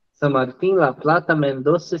 São Martín, La Plata,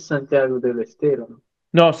 Mendoza e Santiago del Estero.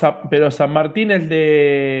 No, pero San Martín es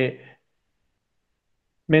de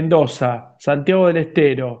Mendoza, Santiago del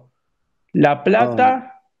Estero, La No, Plata.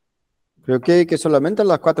 creo que solamente en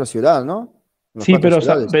las 4 ciudades, ¿no? En las Sí, 4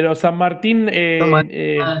 ciudades. pero San Martín... São Martín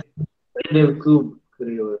é del clube,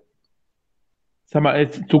 creio.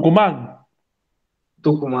 Tucumán.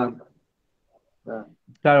 Tucumán. Ah.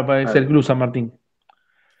 Claro, parece el Club San Martín.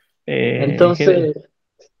 Entonces,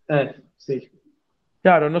 sí.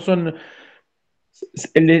 Claro, no son...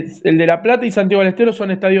 El de La Plata y Santiago del Estero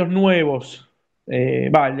son estadios nuevos.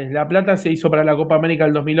 El de La Plata se hizo para la Copa América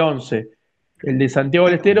del 2011. El de Santiago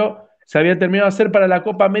del Estero se había terminado de hacer para la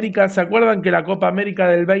Copa América. ¿Se acuerdan que la Copa América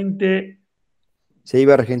del 20... Se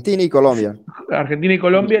iba a Argentina y Colombia. Argentina y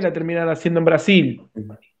Colombia la terminaron haciendo en Brasil?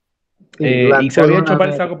 Sí, y se había hecho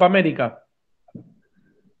para esa Copa América.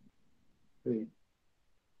 Sí.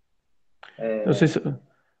 Entonces,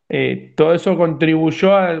 todo eso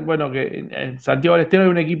contribuyó a, bueno, que en Santiago del Estero hay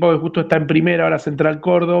un equipo que justo está en primera, ahora Central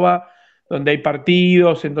Córdoba, donde hay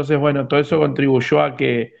partidos, entonces, bueno, todo eso contribuyó a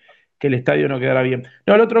que el estadio no quedara bien.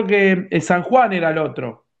 No, el otro que San Juan era el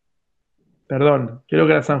otro. Perdón, creo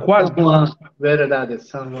que era San Juan. San Juan, verdade,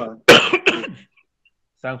 San Juan.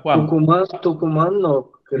 San Juan. Tucumán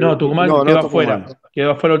no. No, Tucumán No, quedó no afuera. Tucumán.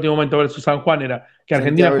 Quedó afuera el último momento versus San Juan era. Que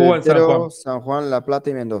Argentina Santiago jugó del en San Estero, Juan. San Juan, La Plata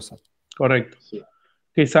y Mendoza. Correcto. Sí.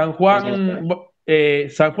 Que San Juan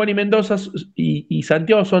y Mendoza y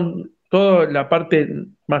Santiago son toda la parte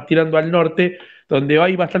más tirando al norte, donde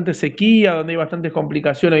hay bastante sequía, donde hay bastantes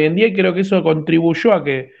complicaciones hoy en día, y creo que eso contribuyó a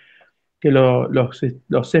que los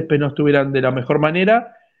céspedes no estuvieran de la mejor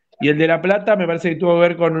manera. Y el de La Plata me parece que tuvo que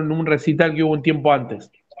ver con un recital que hubo un tiempo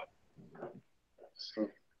antes.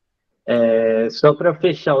 Só para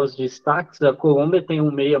fechar os destaques, a Colômbia tem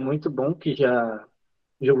um meia muito bom que já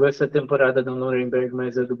jogou essa temporada no Nuremberg,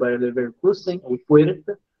 mas é do Bayer Leverkusen, o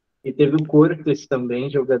Puerta, e teve o Cortes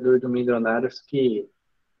também, jogador do Milionários, que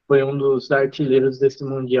foi um dos artilheiros desse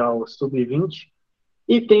Mundial SUB-20.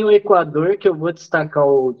 E tem o Equador, que eu vou destacar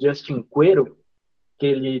o Justin Cuero, que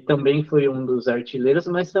ele também foi um dos artilheiros,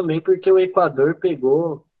 mas também porque o Equador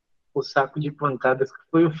pegou o saco de pancadas que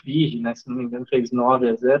foi o Fiji, né? Se não me engano, fez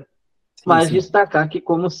 9-0. Mas sim. destacar que,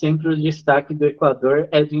 como sempre, o destaque do Equador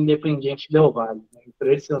é do Independiente Del Valle. Né?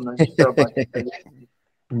 Impressionante o trabalho.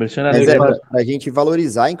 Impressionante. Mas para a gente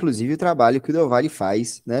valorizar, inclusive, o trabalho que o Del Valle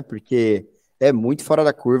faz, né? Porque é muito fora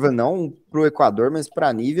da curva, não para o Equador, mas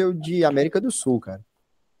para nível de América do Sul, cara.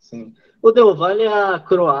 Sim. O Del Valle é a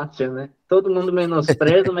Croácia, né? Todo mundo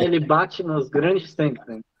menospreza, mas ele bate nos grandes sempre.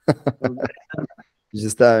 Né?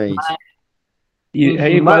 Justamente. Y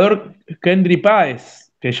hay Ecuador, Kendry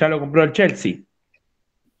Páez, que ya lo compró el Chelsea.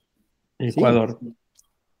 Ecuador. Sí.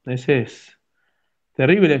 Ese es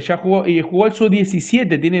terrible. Ya jugó el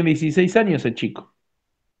sub-17, tiene 16 años el chico.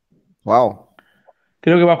 Wow.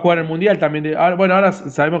 Creo que va a jugar el Mundial también. Ahora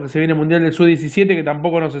sabemos que se viene el Mundial del sub-17, que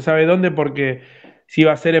tampoco no se sabe dónde, porque sí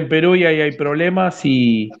va a ser en Perú y ahí hay problemas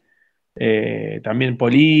y también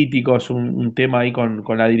políticos, un tema ahí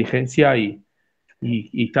con la dirigencia y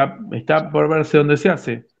está por verse dónde se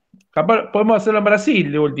hace. Capaz, podemos hacerlo en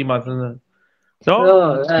Brasil de última, ¿no?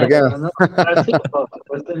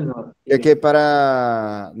 Es que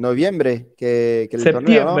para noviembre que el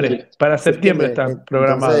septiembre, torneo, ¿no? Para septiembre está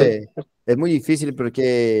programado. Entonces, es muy difícil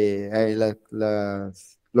porque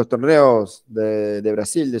los torneos de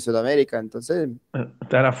Brasil, de Sudamérica, entonces...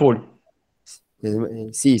 Están a full.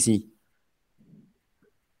 Sí.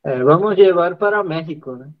 Vamos llevar para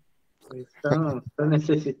México, ¿no? Están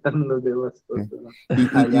necesitando de las cosas.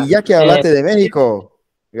 ¿No? Y ya que hablaste de México,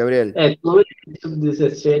 Gabriel. Tuve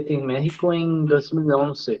sub-17 en México en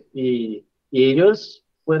 2011 y ellos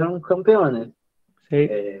fueron campeones. Sí.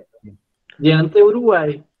 Diante de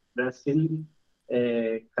Uruguay. Brasil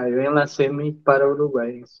cayó en la semi para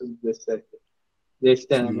Uruguay en sub-17 de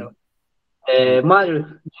este año.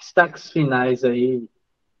 Mário, destaques finais aí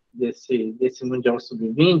desse Mundial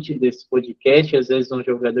Sub-20, desse podcast, às vezes um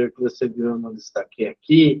jogador que você viu eu não destaquei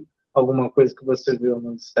aqui, alguma coisa que você viu eu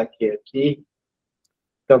não destaquei aqui,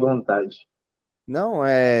 fica à vontade. Não,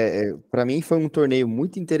 para mim foi um torneio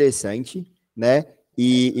muito interessante, né?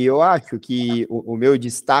 E eu acho que o meu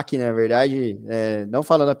destaque, na verdade, não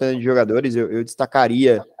falando apenas de jogadores, eu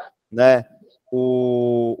destacaria, né,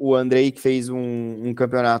 o Andrei, que fez um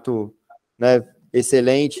campeonato, né,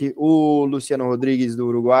 excelente, o Luciano Rodrigues do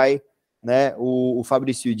Uruguai, né, o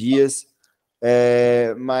Fabrício Dias,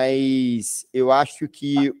 mas eu acho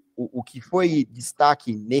que o que foi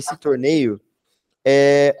destaque nesse torneio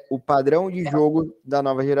é o padrão de jogo da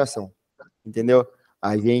nova geração, entendeu?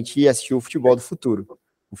 A gente assistiu o futebol do futuro,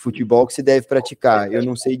 o futebol que se deve praticar. Eu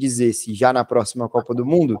não sei dizer se já na próxima Copa do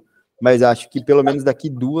Mundo, mas acho que pelo menos daqui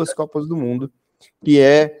 2 Copas do Mundo, que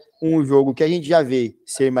é um jogo que a gente já vê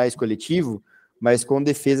ser mais coletivo, mas com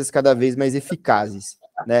defesas cada vez mais eficazes,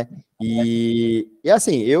 né? E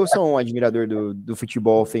assim, eu sou um admirador do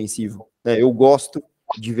futebol ofensivo, né? Eu gosto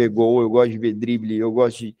de ver gol, eu gosto de ver drible, eu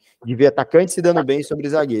gosto de ver atacante se dando bem sobre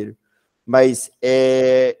zagueiro. Mas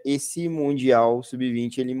esse Mundial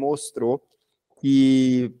Sub-20, ele mostrou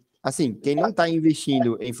que, assim, quem não está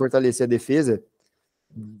investindo em fortalecer a defesa,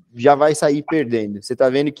 já vai sair perdendo. Você está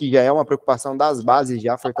vendo que já é uma preocupação das bases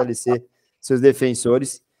já fortalecer seus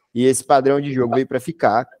defensores, e esse padrão de jogo veio para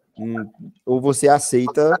ficar. Ou você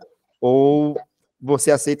aceita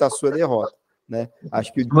a sua derrota, né?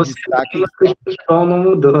 Acho que o destaque... O futebol não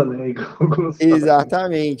mudou, né?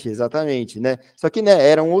 Exatamente, né? Só que, né,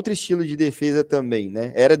 era um outro estilo de defesa também,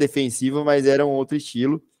 né? Era defensivo, mas era um outro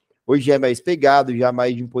estilo. Hoje já é mais pegado, já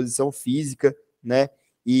mais de imposição física, né?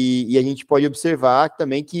 E a gente pode observar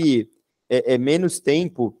também que é menos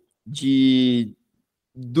tempo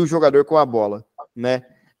do jogador com a bola, né?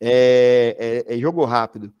 É jogo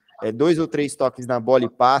rápido. 2 ou 3 toques na bola e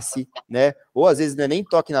passe, né? Ou às vezes não é nem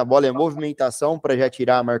toque na bola, é movimentação para já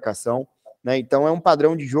tirar a marcação, né? Então é um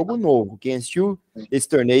padrão de jogo novo. Quem assistiu esse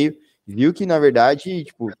torneio viu que, na verdade,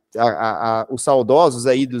 tipo, os saudosos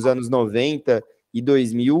aí dos anos 90 e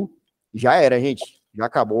 2000 já era, gente. Já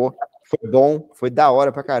acabou. Foi bom, foi da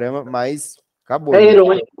hora pra caramba, mas acabou. É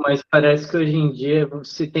irônico, mas parece que hoje em dia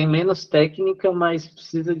se tem menos técnica, mas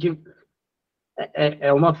precisa de...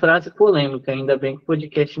 É uma frase polêmica, ainda bem que o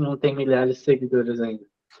podcast não tem milhares de seguidores ainda.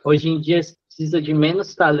 Hoje em dia se precisa de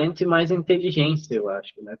menos talento e mais inteligência, eu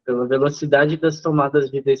acho, né? Pela velocidade das tomadas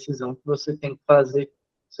de decisão que você tem que fazer.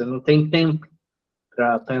 Você não tem tempo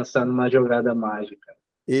para pensar numa jogada mágica.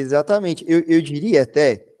 Exatamente. Eu diria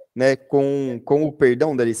até, né, com o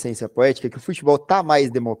perdão da licença poética, que o futebol tá mais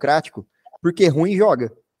democrático porque ruim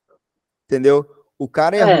joga, entendeu? O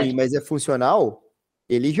cara é ruim, mas é funcional,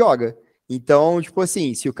 ele joga. Então, tipo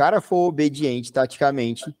assim, se o cara for obediente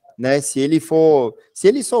taticamente, né, se ele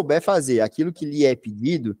souber fazer aquilo que lhe é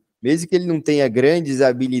pedido, mesmo que ele não tenha grandes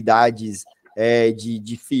habilidades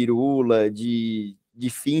de firula, de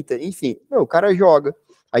finta, enfim, o cara joga.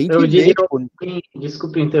 A gente vê,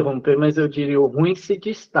 desculpa interromper, mas eu diria o ruim se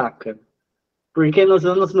destaca. Porque nos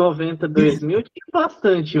anos 90, 2000, tinha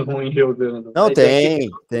bastante ruim jogando. Não, tem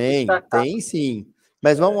sim.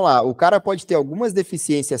 Mas vamos lá, o cara pode ter algumas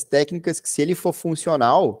deficiências técnicas que, se ele for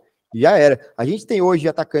funcional, já era. A gente tem hoje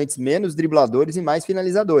atacantes menos dribladores e mais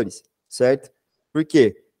finalizadores, certo? Por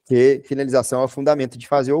quê? Porque finalização é o fundamento de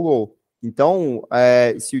fazer o gol. Então,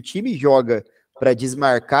 se o time joga para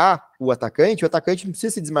desmarcar o atacante não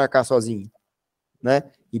precisa se desmarcar sozinho, né?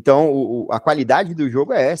 Então, a qualidade do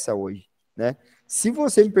jogo é essa hoje, né? Se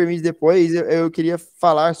você me permite depois, eu queria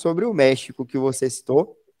falar sobre o México que você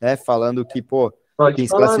citou, né? Falando que, quem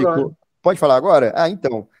se classificou... Agora. Pode falar agora?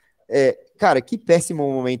 Então, cara, que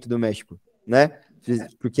péssimo momento do México, né?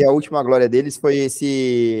 Porque a última glória deles foi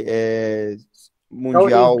esse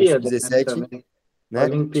Mundial SUB-20, né?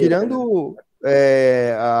 Tirando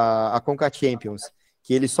a Conca Champions,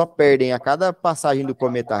 que eles só perdem a cada passagem do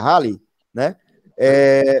Cometa Halley, né?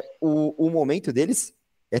 O momento deles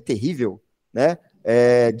é terrível, né?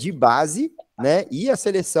 De base, né? E a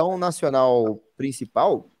seleção nacional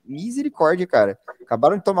principal, misericórdia, cara.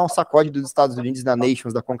 Acabaram de tomar um sacode dos Estados Unidos na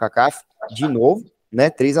Nations da CONCACAF, de novo, né?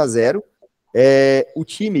 3-0. O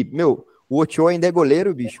time, o Ochoa ainda é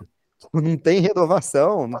goleiro, bicho. Não tem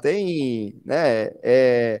renovação, não tem, né?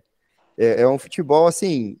 É um futebol,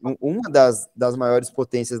 assim, uma das maiores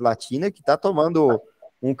potências latinas que tá tomando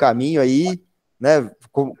um caminho aí, né?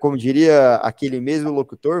 Como diria aquele mesmo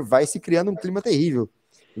locutor, vai se criando um clima terrível.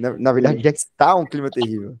 Na verdade, já está um clima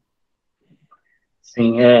terrível.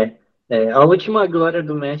 Sim, a última glória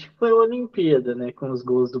do México foi a Olimpíada, né? Com os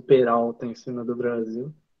gols do Peralta em cima do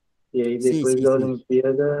Brasil. E aí depois da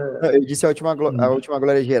Olimpíada... Não, eu disse a última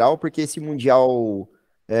glória geral, porque esse Mundial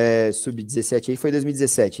Sub-17 aí foi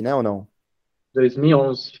 2017, né, ou não?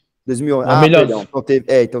 2011. 2011. Perdão.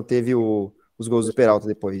 Então teve o os gols do Peralta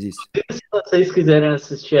depois disso. Se vocês quiserem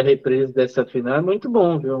assistir a reprise dessa final, é muito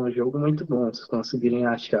bom, viu? É um jogo muito bom, se conseguirem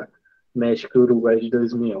achar. México e Uruguai de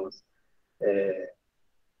 2011.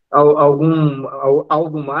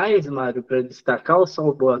 Algo mais, Mário, para destacar ou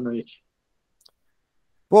só boa noite?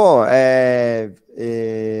 Pô,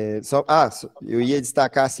 eu ia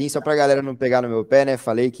destacar assim, só para a galera não pegar no meu pé, né?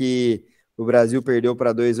 Falei que o Brasil perdeu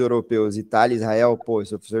para 2 europeus, Itália e Israel. Pô, eu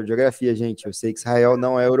sou professor de geografia, gente. Eu sei que Israel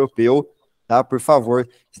não é europeu, tá? Por favor,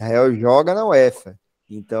 Israel joga na UEFA.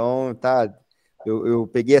 Então, tá. Eu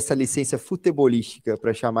peguei essa licença futebolística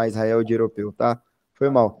para chamar Israel de europeu, tá? Foi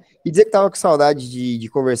mal. E dizer que tava com saudade de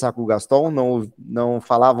conversar com o Gaston, não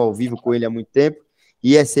falava ao vivo com ele há muito tempo,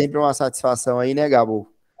 e é sempre uma satisfação aí, né, Gabo?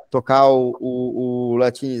 Tocar o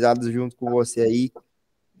Latinizados junto com você aí.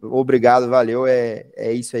 Obrigado, valeu.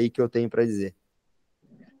 É isso aí que eu tenho para dizer.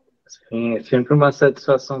 Sim, é sempre uma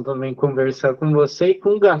satisfação também conversar com você e com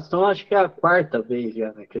o Gaston. Acho que é a quarta vez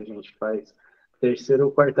já, né, que a gente faz. Terceira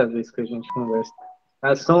ou quarta vez que a gente conversa.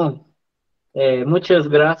 Gaston, muchas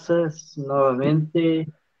gracias nuevamente.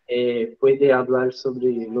 Puede hablar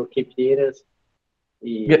sobre lo que quieras.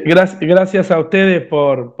 Gracias a ustedes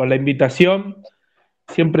por la invitación.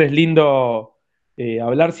 Siempre es lindo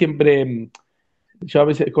hablar, yo a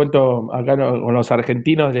veces cuento acá con los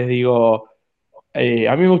argentinos, les digo, a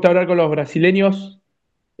mí me gusta hablar con los brasileños,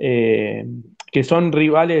 que son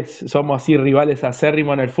rivales, somos así rivales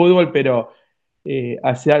acérrimos en el fútbol, pero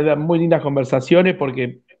hace muy lindas conversaciones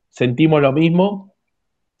porque sentimos lo mismo,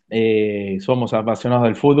 somos apasionados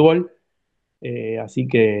del fútbol. Así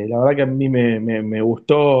que la verdad que a mí me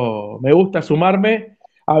gusta sumarme.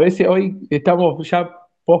 A veces hoy estamos ya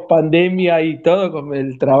post pandemia y todo con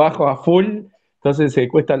el trabajo a full, entonces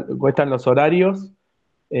cuestan los horarios,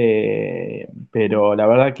 pero la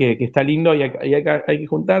verdad que está lindo y hay que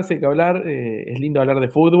juntarse, hay que hablar. Es lindo hablar de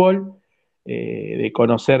fútbol, de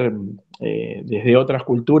conocer desde otras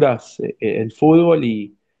culturas el fútbol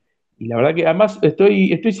y la verdad que además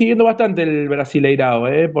estoy siguiendo bastante el Brasileirao,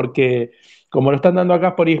 porque como lo están dando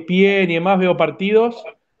acá por ESPN y demás, veo partidos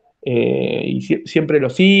y siempre lo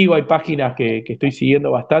sigo, hay páginas que estoy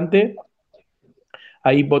siguiendo bastante.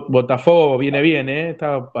 Ahí Botafogo viene bien,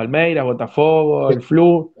 está Palmeiras, Botafogo, el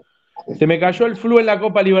Flu. Se me cayó el Flu en la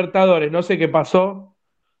Copa Libertadores, no sé qué pasó.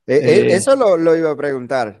 Eso lo iba a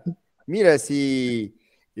preguntar. Mira, si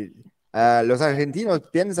los argentinos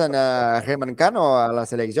piensan a Germán Cano a la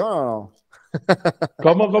selección o no.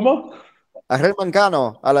 ¿Cómo? A Germán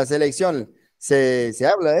Cano a la selección, ¿se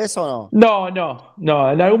habla de eso o no?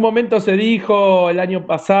 No. En algún momento se dijo el año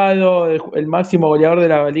pasado, el máximo goleador de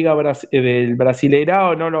la Liga del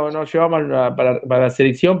Brasileirao, no llevamos para la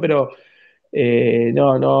selección, pero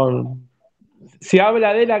no. Se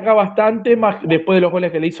habla de él acá bastante, más después de los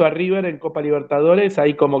goles que le hizo a River en Copa Libertadores,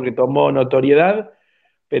 ahí como que tomó notoriedad,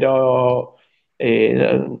 pero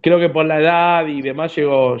creo que por la edad y demás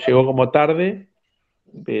llegó como tarde,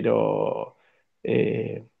 pero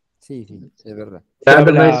sí, es verdad.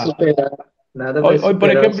 Nada vai hoy, por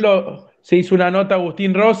ejemplo, se hizo una nota a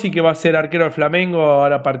Agustín Rossi, que va a ser arquero del Flamengo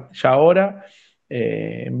ahora,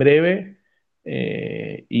 en breve.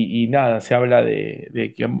 Y nada, se habla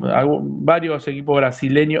de que varios equipos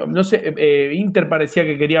brasileños, no sé, Inter parecía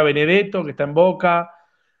que quería a Benedetto, que está en Boca.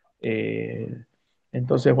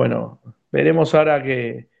 Entonces, bueno, veremos ahora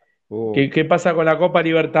qué pasa con la Copa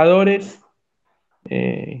Libertadores.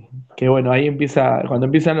 Que bueno, ahí cuando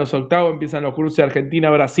empiezan los octavos, empiezan los cruces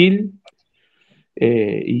Argentina-Brasil.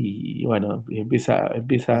 Y bueno, empieza.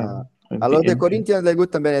 A los de Corinthians les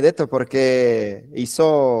gusta Benedetto porque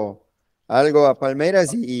hizo algo a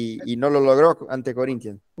Palmeiras y no lo logró ante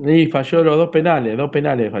Corinthians. Y falló los dos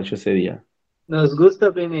penales falló ese día. Nos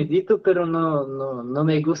gusta Benedetto, pero no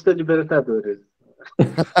me gusta Libertadores.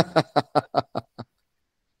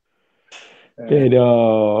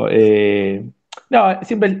 Pero no,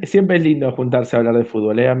 siempre es lindo juntarse a hablar de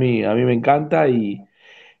fútbol, A mí me encanta y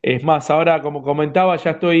es más, ahora como comentaba,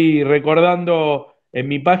 ya estoy recordando en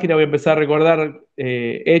mi página, voy a empezar a recordar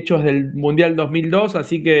hechos del Mundial 2002,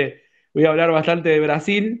 así que voy a hablar bastante de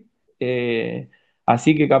Brasil,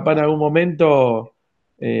 así que capaz en algún momento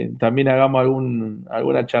también hagamos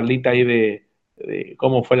alguna charlita ahí de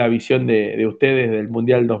cómo fue la visión de ustedes del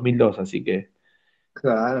Mundial 2002, así que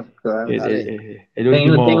Claro. El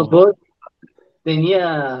último...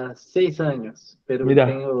 Tenía 6 años, pero Mirá.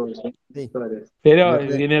 tengo historias. Pero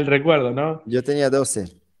viene el recuerdo, ¿no? Yo tenía 12.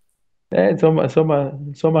 Son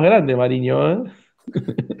más grandes, Mariño,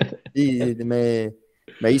 Y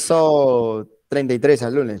me hizo 33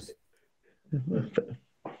 al lunes.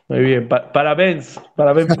 Muy bien, parabéns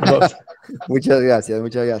por vos. Muchas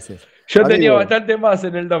gracias. Yo tenía Amigo. bastante más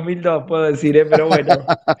en el 2002, puedo decir, pero bueno.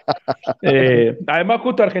 Además,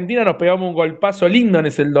 justo Argentina nos pegamos un golpazo lindo en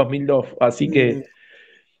ese 2002, así que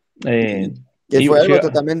Que sí, fue algo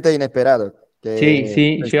totalmente inesperado. Que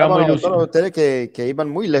sí, llegamos pensábamos todos ilusionados. ustedes que iban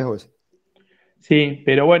muy lejos. Sí,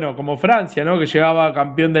 pero bueno, como Francia, ¿no? Que llegaba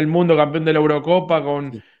campeón del mundo, campeón de la Eurocopa,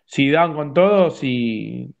 con Sí. Zidane, con todos,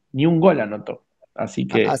 y ni un gol anotó. Así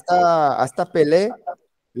que, Hasta Pelé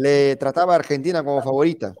le trataba a Argentina como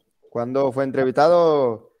favorita. Cuando fue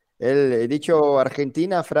entrevistado, él he dicho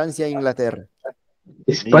Argentina, Francia, Inglaterra.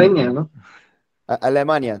 España, ¿no?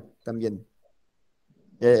 Alemania también.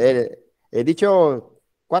 He dicho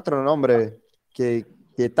 4 nombres que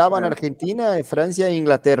estaban Argentina, Francia e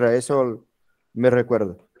Inglaterra. Eso me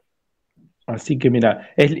recuerdo. así que mira,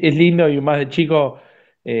 es lindo y más de chico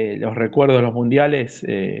los recuerdos de los mundiales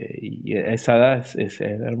y a esa edad es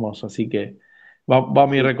hermoso. Así que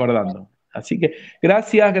vamos a ir Sí. recordando. Así que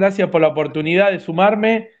gracias por la oportunidad de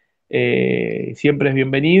sumarme. Siempre es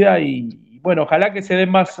bienvenida y bueno, ojalá que se den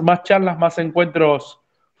más charlas, más encuentros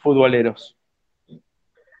futboleros.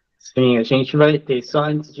 Sim, a gente vai ter. Só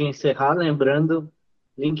antes de encerrar, lembrando,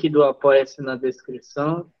 link do Apoia-se na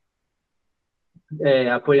descrição.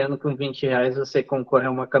 Apoiando com R$ 20, você concorre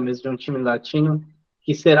a uma camisa de um time latino,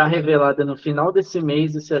 que será revelada no final desse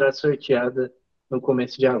mês e será sorteada no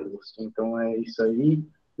começo de agosto. Então é isso aí.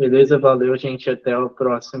 Beleza? Valeu, gente. Até o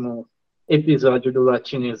próximo episódio do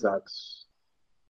Latinizados.